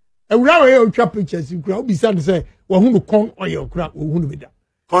said. A railway trap pictures you crowd be said to say, well, who corn oil crap or who with that?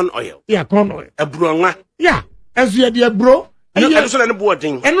 Corn oil. Yeah, corn oil. A bro. Yeah, as you had your bro, and you have a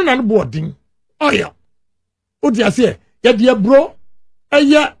boarding. And another boarding. Oil. What do you say? Yet dear bro, a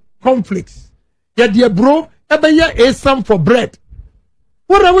year conflicts. Yet dear bro, a year is some for bread.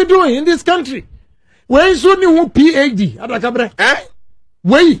 What are we doing in this country? Where is only who PhD? Adakabre. Eh?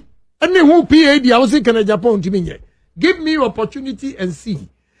 Wait, any who PhD, I was in Agyapong to me. Give me opportunity and see.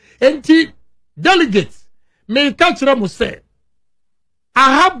 And delegates may catch them say,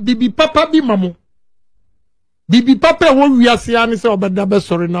 I have Bibi Papa be mamu. Bibi Papa won't we are saying so about the best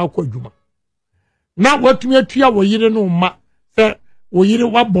sorry now Kojuma. Now what me a tria will you know ma say we you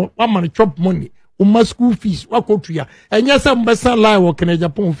what man chop money, my school fees, what country, and yes, I'm best lie working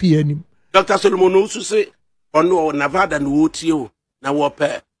Agyapong fee any. Dr. Solomon also say, on no Nevada and Wootio, now what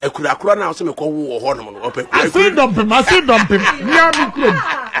a Kurakura now some call war hormone. I see dump him, I see dump him.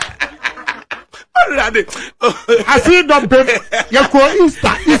 You call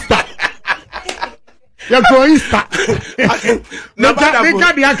Easter. You call Easter. No, but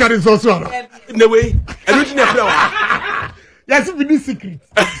the anchor is also in the way. I don't know. Yes, it is secret.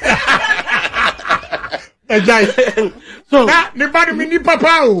 So, the body mini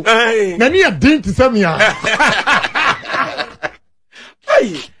papa. Many a drink to some year.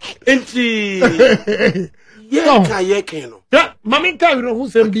 Yeah, Mamika, who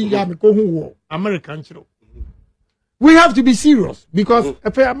send the Yamiko American children. We have to be serious because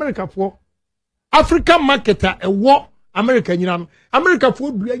if America for African marketer a war American America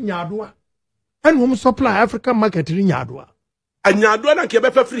food bring Yadua and whom supply African market in Yadua. And Yadua and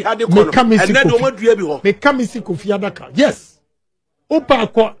Quebec free had and then no one do me come see Kofi Adaka. Yes.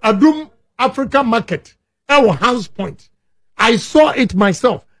 Opa Adum African market. Our house point. I saw it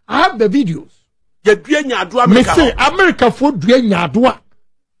myself. I have the videos. Me say America food Yadua.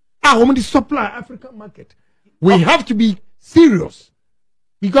 How supply African market? We have to be serious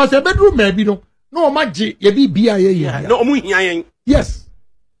because a bedroom maybe no magic ye be BIA. No mu yes.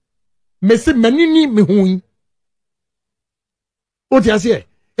 Me say manini me hui. What you say?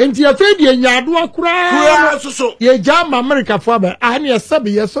 Enti afraid ye Yadua kura so ye jam America for be ani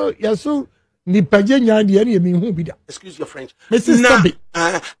asabi yeso ni paje nyandi ye me hu bi da. Excuse your French. Me say sabi.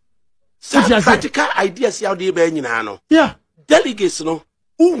 Practical ideas how they be nyina no. Yeah. Delegates no.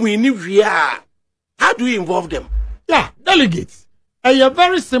 Who win we are. How do you involve them? Yeah, delegates. You're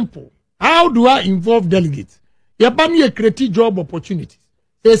very simple. How do I involve delegates? You're banning a creative job opportunities.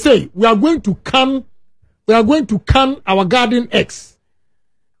 They say we are going to can our garden eggs.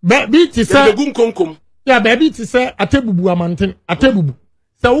 Baby to say yeah, baby to say atebubu amanten atebubu.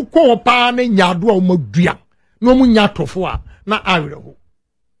 So uko pa ne nyadua umodua. No mu nyatofo na awreho.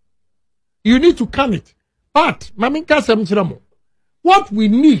 You need to can it. But maminka semchiramo. What we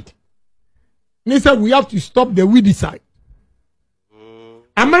need, they said we have to stop the weedicide.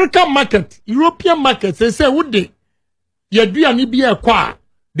 American market, European market, they say would they?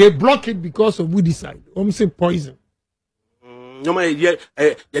 They block it because of weedicide. Say poison. No man, you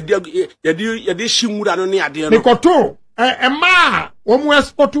Nikoto, omu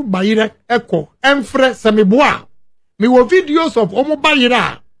exportu bayire eko, enfre semibwa. Me wo videos of omu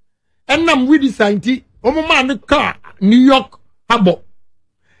bayira. Enam weedicide, omu man car, New York. Abo.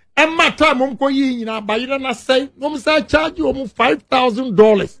 And my time, na say, charge you almost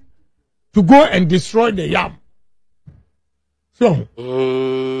 $5,000 to go and destroy the yam. So,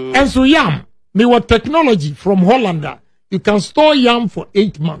 and so yam, me what technology from Hollander, you can store yam for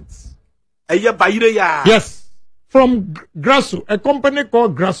 8 months. Yes, from Grasso, a company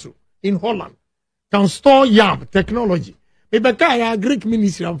called Grasso in Holland, can store yam technology. Maybe a Greek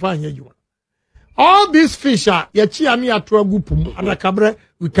ministry, I'm fine you. All these fish are yachiani atwagupum and akabre,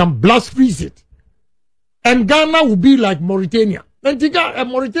 we can blast freeze it. And Ghana will be like Mauritania.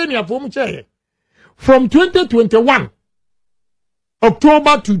 Mauritania from 2021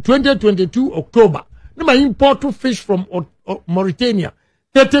 October to 2022 October. Now import fish from Mauritania,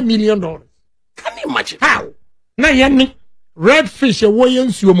 $30 million. Can you imagine? How? Now yani red fish away in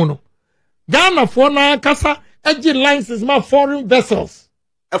Suomono. Ghana for na kasa edge licenses ma foreign vessels.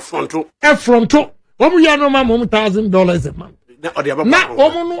 Effronto. Omu ya no ma $1,000 a month. Na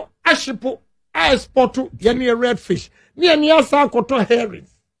omu no ashipo export yani red fish. Ni asa koto herrings.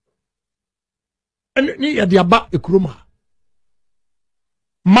 And ni yadi aba ekruma.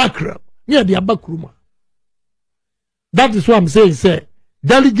 Mackerel. Ni yadi aba kruma. That is what I'm saying, sir.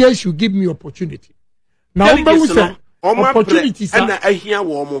 Delegates should give me opportunity. Now, opportunities are. And I hear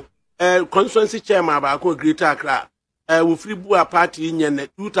womo. Constituency chairman about Greater Accra. We free bua party in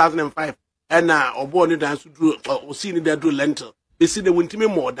 2005. And now, or born it dance to do or see it do lentil. They see the winter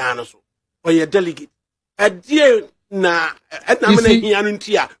more than so. Or your delegate. A dear na at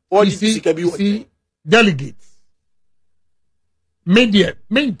Namantia or see delegates. Media,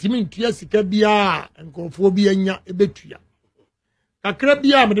 main team Tiasicabia and Conphobia Ebetria.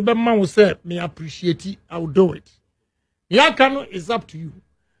 Kakrabia, but the man will say, may appreciate it, I'll do it. Yakano is up to you.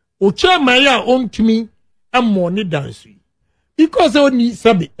 Ocha Maya own to me, and more need dancing. Because I need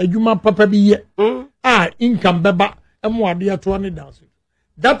Sabi, a human papa be yet. Income beba, and more dear to any dancing.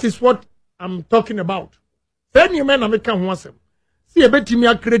 That is what I'm talking about. Then you men American once. See a bit me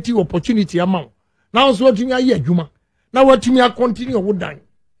a creative opportunity amount. Now, so what you are Juma. Now what you may continue would die.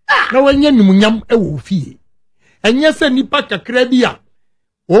 Now when you munyam a will fee. And yes, any pack a crabia.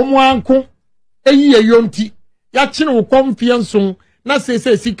 Omo a year yonti. Yachin will confiance on. Na say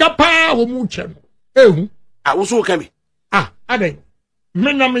Sikapa or Muchan. Eh, I also can be. Ade.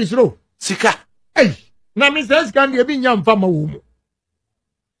 Menam is low. Sika. Eh, Namis says can be young farmer woman.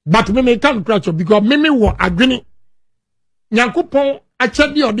 But me may come crash because me were agreeing. Yankupon, I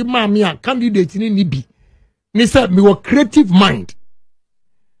check the other mamia candidate in Nibi. Me said, me were creative mind.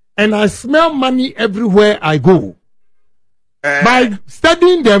 And I smell money everywhere I go. By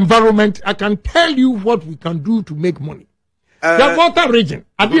studying the environment, I can tell you what we can do to make money. The Volta region,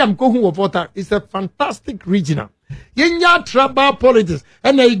 Adiam Kohun Volta, is a fantastic region. Yenya tribal politics,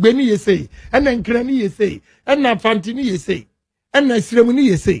 and a Igbeni say, and then Krani say, and a Fantini say, and a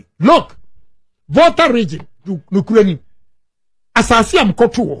ceremony say. Look, Volta region, Nukreni, Asasiam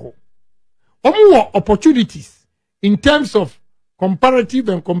Kotu. More opportunities in terms of comparative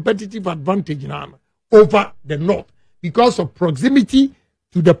and competitive advantage now over the north because of proximity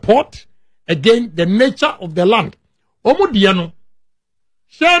to the port, again, the nature of the land. Omudiano,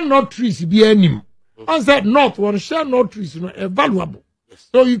 share not trees be any. I said north one share not trees, valuable.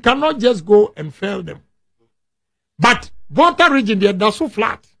 So you cannot just go and fell them. But Volta region there, that's so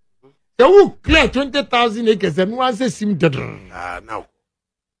flat. They will clear 20,000 acres and once they seem dead. Now.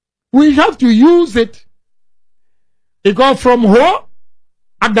 We have to use it. Because from Ho,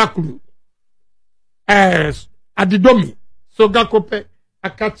 Adakulu, Adidomi, Sogakope,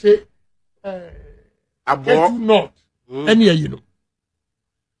 Akache, Ketu North, any you know.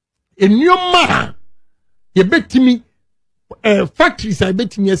 In your man, you bet me factories, I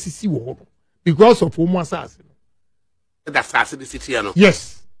bet me SCC because of Homo Assassin. That's the city, you know.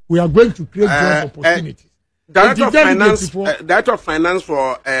 Yes, we are going to create job opportunities. Director of Finance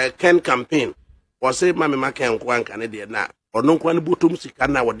for Ken campaign was say Mami Makan Kwan Canadian na or no Kwan Butum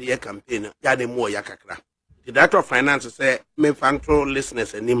Sikana what the campaign Yade Mo Yakakra. The Director of Finance say me fanto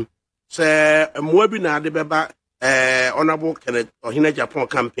listeners and him say Mwebina de Beba Honorable Kenneth or Agyapong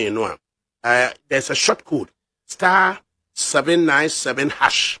campaign no. There's a short code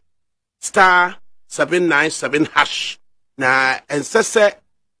 *797# *797# na and say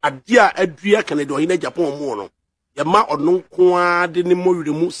adia adua Canada Agyapong mu no ye ma odno kwa de ne mo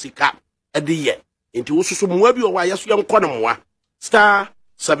wiremu sika ade ye enti wo soso moa bi o wa yeso ye nkɔ ne moa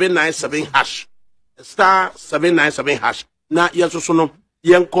 *797# *797# na yesoso no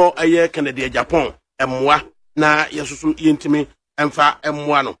ye nkɔ aye Canada Agyapong emoa na yesoso yentimi emfa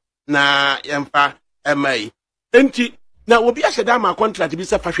emoa no na yemfa emai enti na obi aheda ma contract bi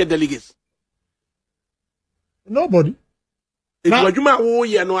se fahwe delegates nobody. If you are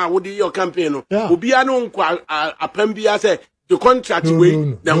ye no, I would your campaign. Obi anu nkwa apambia say the contract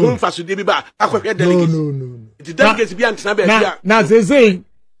way the home facility be ba akwhwe delegates. No. The delegates be antena be bia. Na say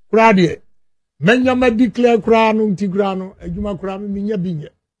kura de menya ma declare kura no ntigura no adwuma kura me nya binye.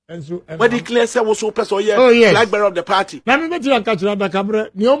 Enso we declare say wo so person ye flag bearer of the party. Na me beti aka kira da kabre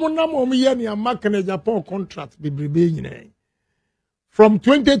ni omunam omu ye ni amaka na Japan contract bebrebe nyina. From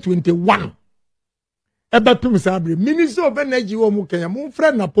 2021 ebetum sabre minister of energy wo mu Kenya mo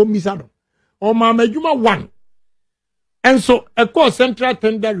friend na pomisa no o ma madwuma 1 and so a call central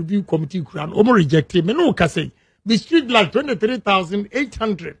tender review committee kran o mo reject me no ka say the street light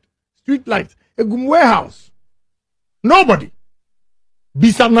 23,800 street light egum warehouse nobody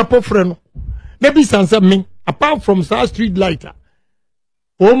bisa na po friend no bisa say me apart from South street lighter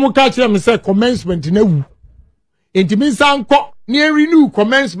o mo ka kire me say commencement na wu enti me sanko near renew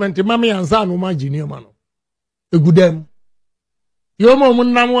commencement mama ansa no ma engineer ma no egudem yomo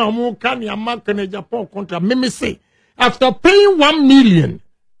munnamu amu kan ya mark na Agyapong contract me say after paying 1 million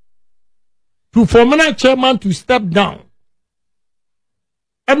to former chairman to step down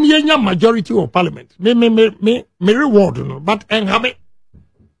am majority of parliament me reward no but en have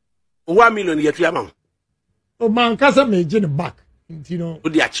 1 million yet amount. Oh man kasa me gin back you know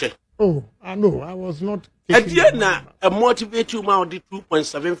oh I know I was not na motivate you ma the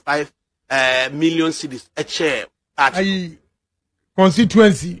 2.75 million cedis a chair I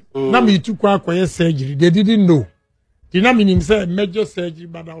constituency na me to kwa surgery they didn't know the na meaning say major surgery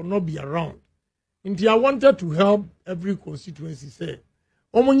but I will not be around and I wanted to help every constituency say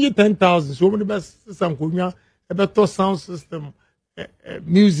omonye 10,000 so many best some konya a better sound system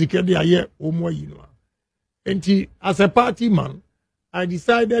music e dey aye omo yi no and as a party man I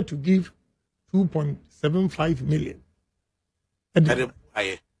decided to give 2.75 million.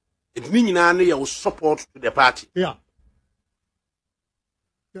 It means you support to the party. Yeah.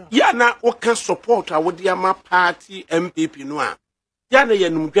 Yeah, now what can support our dear party MPP no? Yeah, na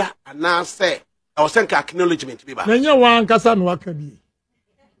yenumja and say I was saying acknowledgement be ba. Nanya wan kasa no aka bi.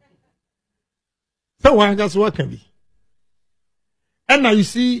 So wan kasa what can be. And now you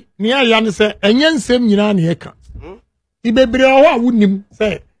see, near yan say enye nsem nyina na eka. Ibebre ho a wunim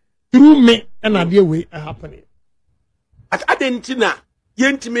say through me and a dear way happening. At Adentina,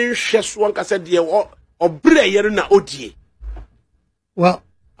 Yentimin Shes one can say, dear, or Brayerna Odie. Well,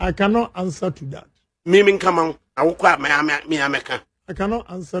 I cannot answer to that. Miming come on, I will quite me America. I cannot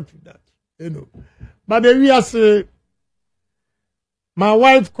answer to that, you know. But the real say, my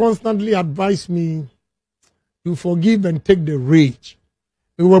wife constantly advised me to forgive and take the rage.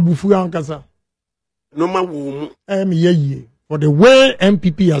 We were bufuya ankasa. No ma for the way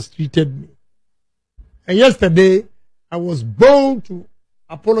MPP has treated me. And yesterday, I was bold to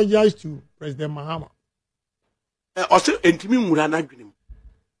apologize to President Mahama. Also, intimi murana gwinim.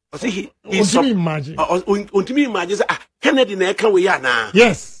 Also, he imagine. Untimi imagine. Kennedy na eka we na.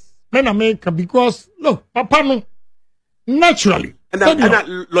 Yes, men America because look, Papa no naturally. And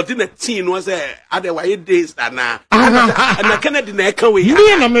Lodina teen was otherwise days na. And Kennedy na eka we.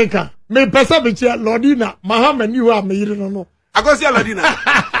 Me in America, me pesa bichia Lodina Mahama you are me no. I go see Lodina.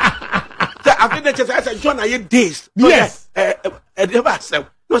 I think that just John I days. Yes.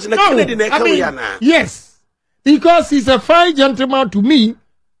 Yes. Because he's a fine gentleman to me.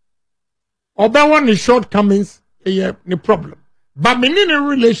 Oba one his shortcomings, no problem. But me in a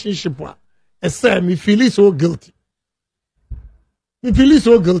relationship, I say me feel so guilty. Me feel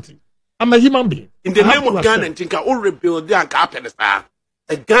so guilty. I'm a human being. In the name of Ghana, think I will rebuild the happiness. A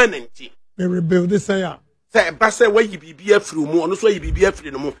Ghana, they rebuild this. Say, Bassa, where you be a through more, no, so you be a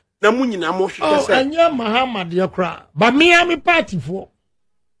free no more. Namuni mo shi say. Oh, and yeah, Mahama dear cry. But me, I'm a party for.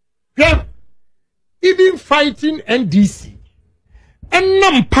 Yeah. Even fighting NDC. And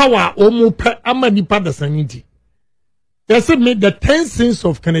non power or more amani pada sanity. They said me the 10 sins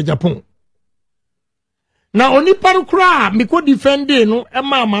of Agyapong. Now only parukra me could defend no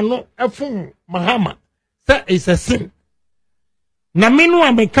mama no efun Mahama. Say it's a sin. Na menu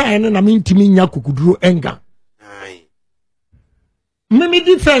ameka ene na mintimi nya kukuduro enga. Mimi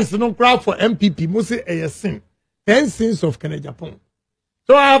defense no crowd for MPP must say a sin. 10 sins of Agyapong.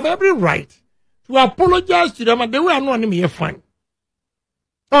 So I have every right to apologize to them and they will not me fine.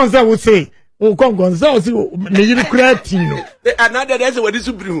 Onza will say, "Oh, Gonza will say, me you create no." Another that's what is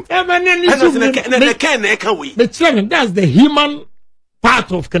supreme. That's the human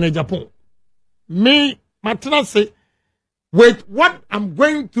part of Agyapong. Me, Matana say, with what I'm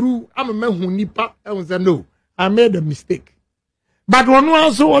going through, I'm a man who nipa. I was no, I made a mistake. But one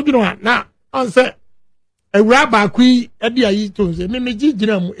also, you know, now, I say, a rabbi, Eddie, I told me, me,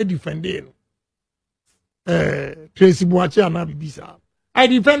 Jim, a defender. Tracy Boache and Abibisa. I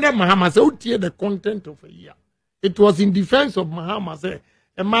defended Mahama, so tear the content of a year. It was in defense of Mahama, say,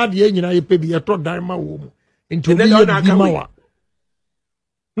 a mad yen, I pay a trot diamond woman into the Dimawa.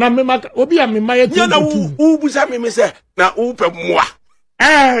 Now, Obi, I'm in my who was having me say, now open moi.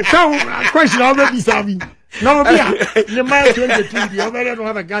 So, question already savvy. No, the man 22, the other don't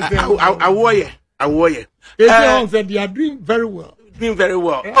have a gas. I warrior. They said they are doing very well. Doing very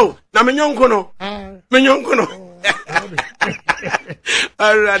well. Oh, now, my young Kono. Menyonkono.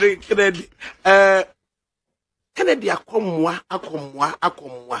 Already Kennedy akomwa.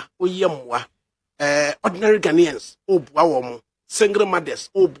 Oyemwa. Ordinary Ghanaians, obua womo. Single mothers,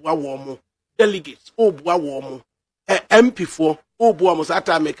 obua womo. Delegates, obua womo. MP4, obua mo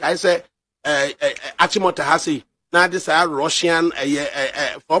sata make I say Achimota Hasi. Now this are Russian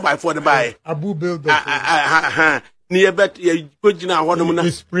 4x4 the buy. Abu build Near bet ye put na one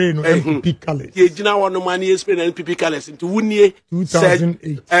spray no NPP colors. Ye jina one money spray NPP colors into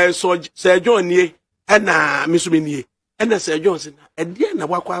 2008. So Sir John ye and Missumini and Sir Johnson and then na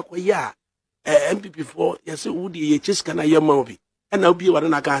wakwa ya MPP4 yes would ye chiska na yamobi and now be what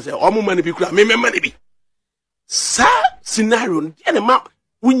I can say all money be me money be sa scenario the ma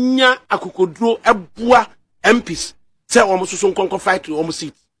unya akukodro ebua MPs say almost so conquer fight to almost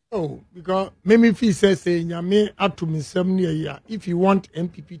seat. Oh, because Mimi Fee says, Nyame atum insomnia here. If you want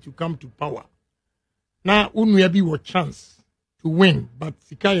MPP to come to power, now unwe be your chance to win, but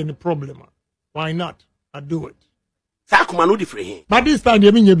Sika any problem. Why not? I do it. Sakuma no different. But this time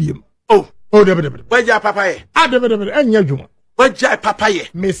you mean you. Oh, Deborah. Where ja papa ye? Deborah, and you. Where ja papa ye?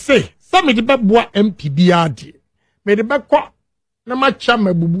 Me say, some of the bad boy MPB me the back qua. Na ma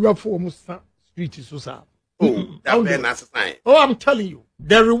chama bubuga for musa street is so. Oh, that I'm telling you,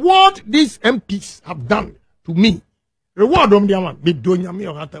 the reward these MPs have done to me, reward them there, me doing me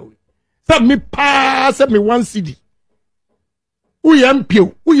or hatawi. Some me pass me 1 CD. We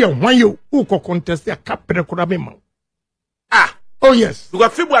MP, we are one you who co contest their capital could Ah, oh yes. You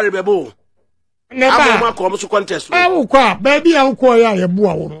got February bebo. Never come to contest. Oh, baby, I'll call you a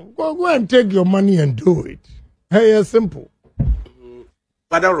boy. Go and take your money and do it. Hey, simple.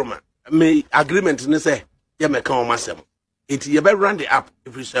 But Roma, me agreement in say. Yeah, me come myself. It you better run the app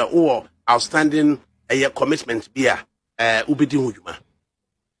if you say outstanding commitment be ubidi hujuma.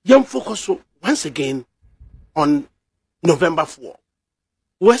 Young focus once again on November 4.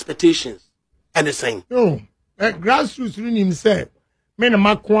 What expectations and the same. No, grassroots running say, men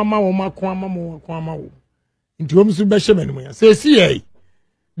makwama wo. Into homes beshemen. Say, see,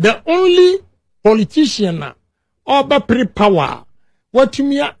 the only politician or be power. What you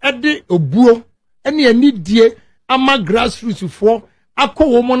mean at the obuo. Any need die ama grassroots for akọ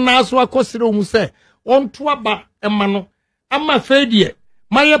womo na so akosere omu se on to aba ema no ama fedie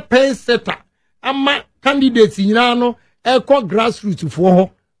maye pay setter ama candidates nyina no ekọ grassroots for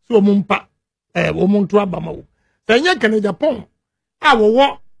ho so omu mpa omu to aba ma wo sanya kan Agyapong a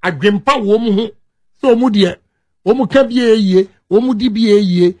wo adwempa wo mu ho so omu de omu ka bi eyie omu di bi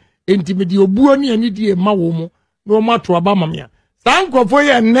eyie entimedi obuo ne ani die ma wo mu no omu to aba ma me san nkofo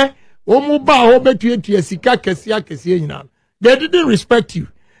ye nne Omuba obetuetua sika kese nyina. They didn't respect you.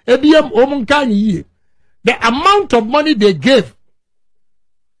 Ebiem omunkanyi. The amount of money they gave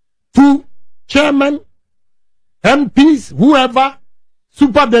to chairman, MPs, whoever,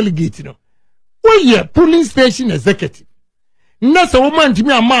 super delegate, you know. We polling station executive. Nasa woman to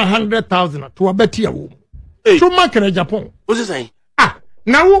me a man 100,000 to a better woman. So much in Agyapong. What's it saying?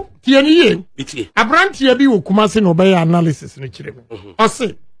 Now, Tiani, a brand here be Kumasi no by analysis in the children. I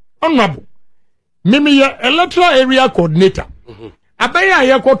say. Honorable, Mimi electoral area coordinator. Abaya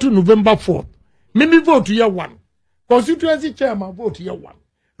ya to November 4th. Mimi vote year 1. Constituency chairman vote year 1.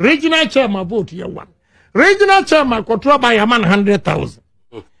 Regional chairman vote year 1. Regional chairman control by a man 100,000.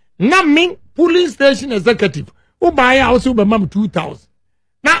 Na me polling station executive. Who buy also by mam 2,000.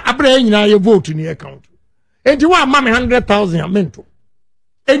 Na abre na ye vote in the account. Enti wa mam 100,000 amento.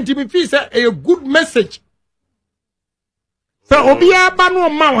 Enti me feel say a good message. So Obia Banu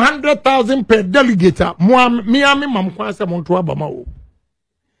ma 100,000 per delegate. Miami mam kwasa monto abama o.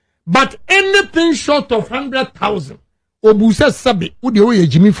 But anything short of 100,000, Obusa sabi udi oye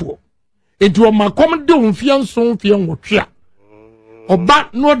Jimmy for. Into a makom de unfian son fian wotria. Oba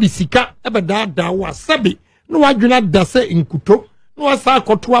no di sika ebe da wa sabi no wadwena dase inkuto no asa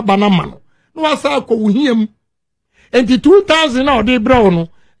akoto abanama no asa akowuhiem. Enti 2,000 na ode bra no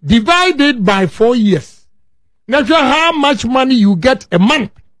divided by 4 years. Not sure how much money you get a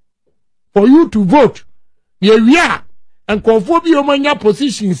month for you to vote. Yeah, and conformity omanya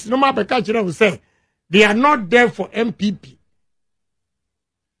positions. No matter what say, they are not there for MPP.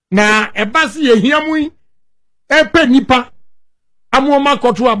 Na ebasi ye hiamui epe nipa amuoma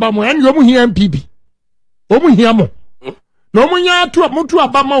kotu abamo and yomu hi MPP. Omu hiamo. No munya tu mutu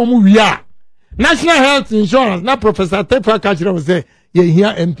abama omu wia. National Health Insurance na Professor Tefa Kachira say ye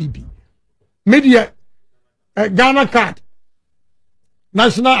here MPP. Media Ghana card,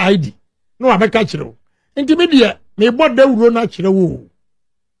 national ID, no abeka chiro. Inti media me bode wuro na chiro wo.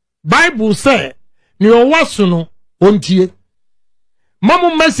 Bible say ni owaso no ontie.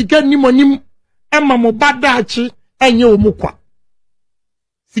 Mamu masika ni monim Emma mo badachi enye omukwa.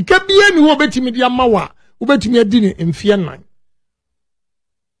 Sika biye ni wo betimi di amawa, wo betimi adi ni mfie nan.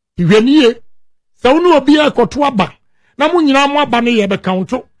 Iweniye, sa wonu obi ekoto aba, na mo nyina mo aba ne ye be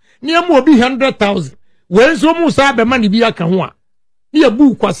counto. Ni am obi 100,000. We so mu sa be ma ni bi aka ho a. Ni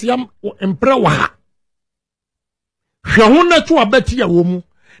ebu kwasiam mpre wa ha. Hwe ho na to abati ya wo mu.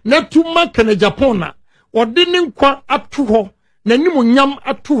 Na tuma kana Agyapong na odi ne nkwa atu ho, na nimu nyam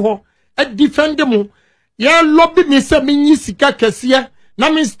atu ho, e defend mu. Ya lobby me se menyi sika kese na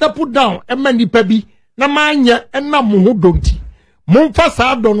me step down e ma nipa bi na ma anya na mo ho donti. Momfa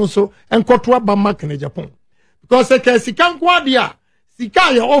sa do no so enkoto aba ma kana Agyapong. Because ka sika nkwa dia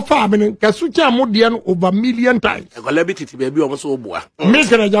sika ya offer amene kasucha amode no over million times. Egola bi titi baby o so boa. Me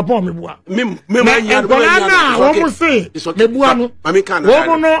kana Agyapong me boa. Me anya na wo mo se me boa no. Mami kan.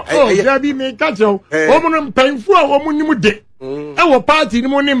 Wo no ya bi me ka chew. Wo mo no mpanfu a wo mo nim de. E wo party ni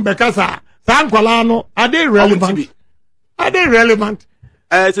mo nim bekasa. Sa nkwala no are they relevant? Are they relevant?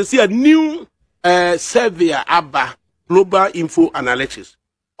 To see a new survey ABBA Global Info Analytics.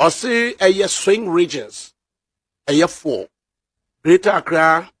 Or say a swing regions. A 4. Greater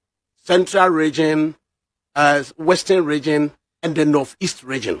Accra, Central Region, Western Region, and the Northeast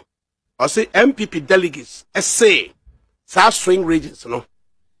Region. Or say MPP delegates, SA, South swing regions, no.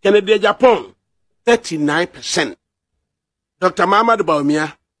 Kennedy Agyapong, 39%. Dr.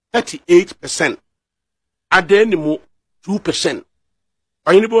 Bawumia, 38%. Adenimo, 2%.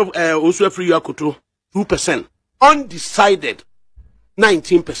 Oyinbo also free Yakuto, 2%. Undecided,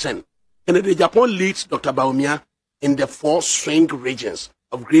 19%. Kennedy Agyapong leads Dr. Bawumia in the 4 swing regions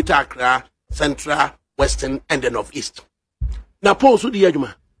of Greater Accra, Central, Western, and the Northeast. Now, pause with the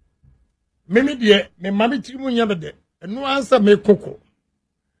Yajuma. Mimi dear, me mammy timu yabede, and no answer me cocoa.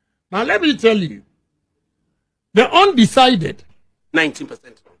 Now, let me tell you, the undecided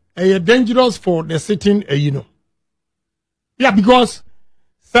 19%. Are dangerous for the sitting, you know. Yeah, because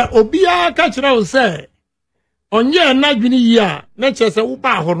Sir Obia Kachra will say, on ye na dwini ya, nature se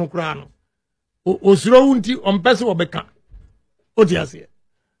uba hono krano. Osro unti on person obeka. Otiase.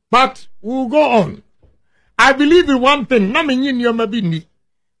 But we'll go on. I believe in one thing, na me nyin yoma bi ni.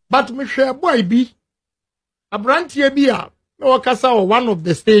 But me share boy bi. Abrantie bi a, no kasa o one of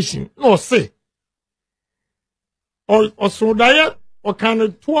the station, no say. Or so daya or kind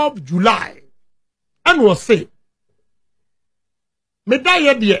of 12 July. And was say. Me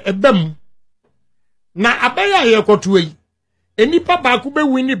daya dia ebem. Na abaya ye kotwe. Enipa baako be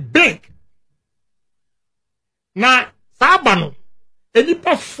win big. Na sabano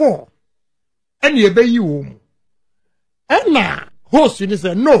enipa 4 eni ebe yi wo mu. Na host you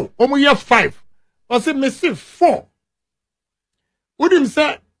say no, omo ye 5. Or say me say 4. Udim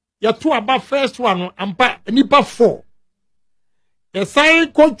say ya to about first one ampa enipa 4. The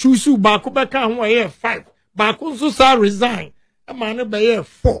sign ko choose baako be ka ho ye 5. Baako so sa resign. E man be ye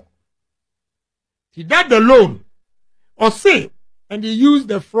 4. He that alone or say and he used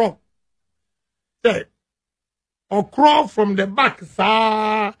the frog. Say or crawl from the back,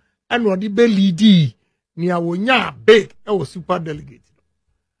 sir, and what the belly d near wonya big, or super delegate.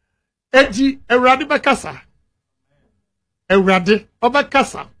 Eji, a radi bakasa. A radi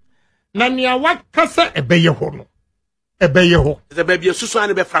obakasa. Nania what casa a bayehono. A bayeho. The baby of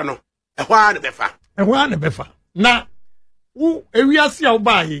Susan Befano. A one befa. A one befa. Na, who a we are see our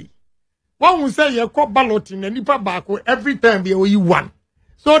buy. One will say you call balloting and nipa bako every time you won.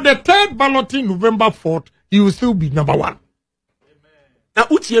 So the third balloting November 4th. You will still be number 1. Now,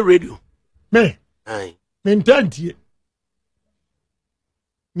 what's your radio? Me. Aye. Mentantie.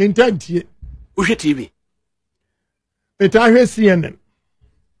 Who's your TV? But I hear CNN.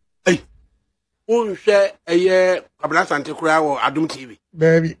 Hey. Who share a year Kabla Santa Cra or Adum TV?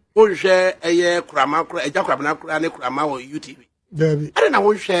 Baby. Who share a year Krama, a Jacobana, Krama or UTV? Baby. I don't know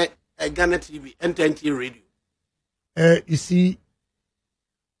who share a Ghana TV and NT radio. You see.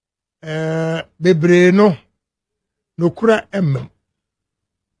 Bebreno no kura ena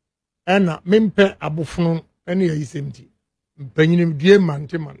mempe abofunu ene ya isemti mpanyinim die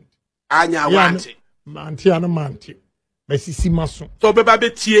mante anya wante mante ana mante basisi maso so beba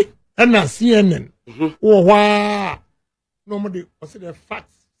betie ena CNN wo hwa no mo de o se the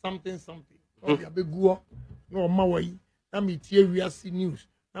facts something o ya beguo no ma wayi na metie wiase news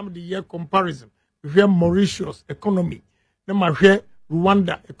na me de year comparison hwe Mauritius economy na ma hwe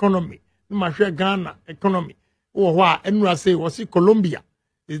Rwanda economy, Ghana economy. Oh, wow, and say was it Colombia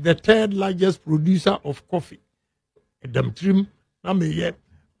is the 3rd largest producer of coffee. Them trim, na me yet,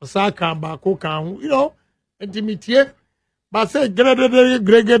 Osaka, Bako, you know, intimate. But say,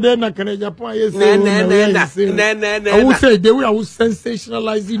 Gregade, na Canada, Japan, yes, I would say they were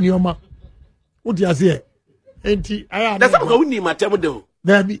sensationalizing your ma. What you say? Enti I that's how we need my time though.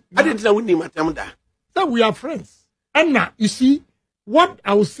 There be. I didn't know we need my time da. So we are friends. And now you see what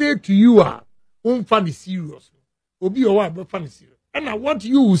I will say to you are unfunny serious. Obi o wa be funny serious. And now what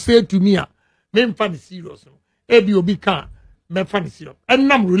you will say to me are me funny serious. Ebi obi can me funny serious. And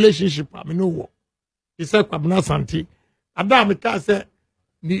nam relationship I me no wo. He said kwabna santi. Ada me ka say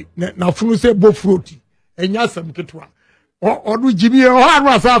ni na funu say bo fruity. Enya sam ketwa. Odu jimi o ha no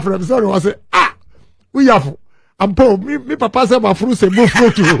asa from so was say we have ampo me papa say ma funu say bo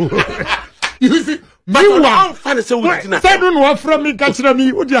fruity. You see meanwhile say no from me catch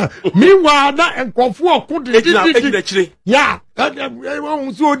me meanwhile na enkofo okudi yeah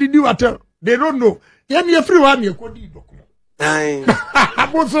so did you at they don't know yen you free one you kodi document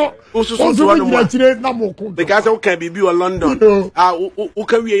aboso na mo ko because o can be in London o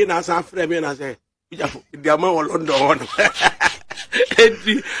can we na san free me na say the man in London on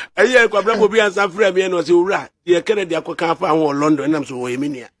enti aye kwabra bo bi an san free me no say owura ye kene de akoka fa won London nam so wo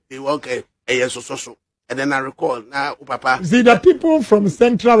yeminia they okay so and then I recall now papa see the people from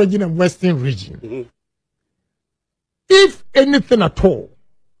Central region and Western region if anything at all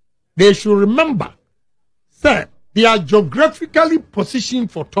they should remember sir they are geographically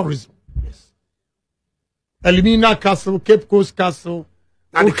positioned for tourism. Yes. Elimina Castle, Cape Coast Castle,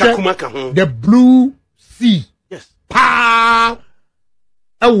 the Blue Sea. Yes. Pa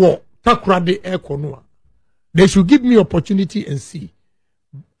Ewo Takrade Ekonua. They should give me opportunity and see.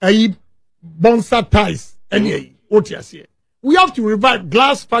 Bonsa ties. We have to revive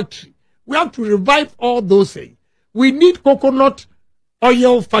glass factory. We have to revive all those things. We need coconut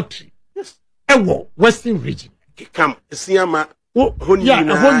oil factory. Yes. Ewo Western region. Come, Siama.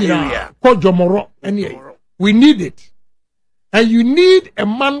 We need it. And you need a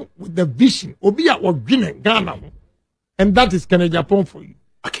man with the vision. Obia or Ghana. And that is Agyapong for you.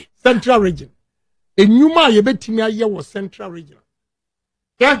 Okay. Central region. A new man you bet me a was Central region.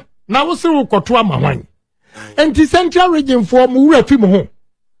 Yeah. Now also Kotua Mawani. And the Central region for Muwe.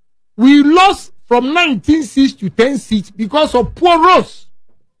 We lost from 19 seats to 10 seats because of poor roads.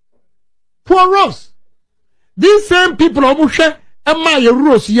 Poor roads. These same people are telling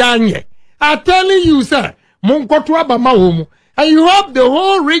you, sir, and you have the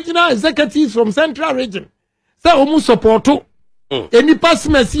whole regional executives from Central region. Say, almost support any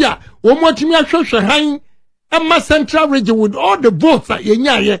person here, Central region with all the votes that you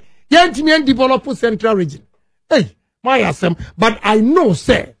develop Central region. Hey, my assam, but I know,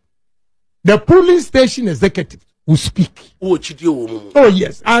 sir, the polling station executive will speak. Oh,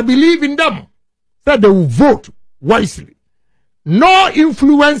 yes, I believe in them. That they will vote wisely. No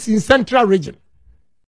influence in Central region.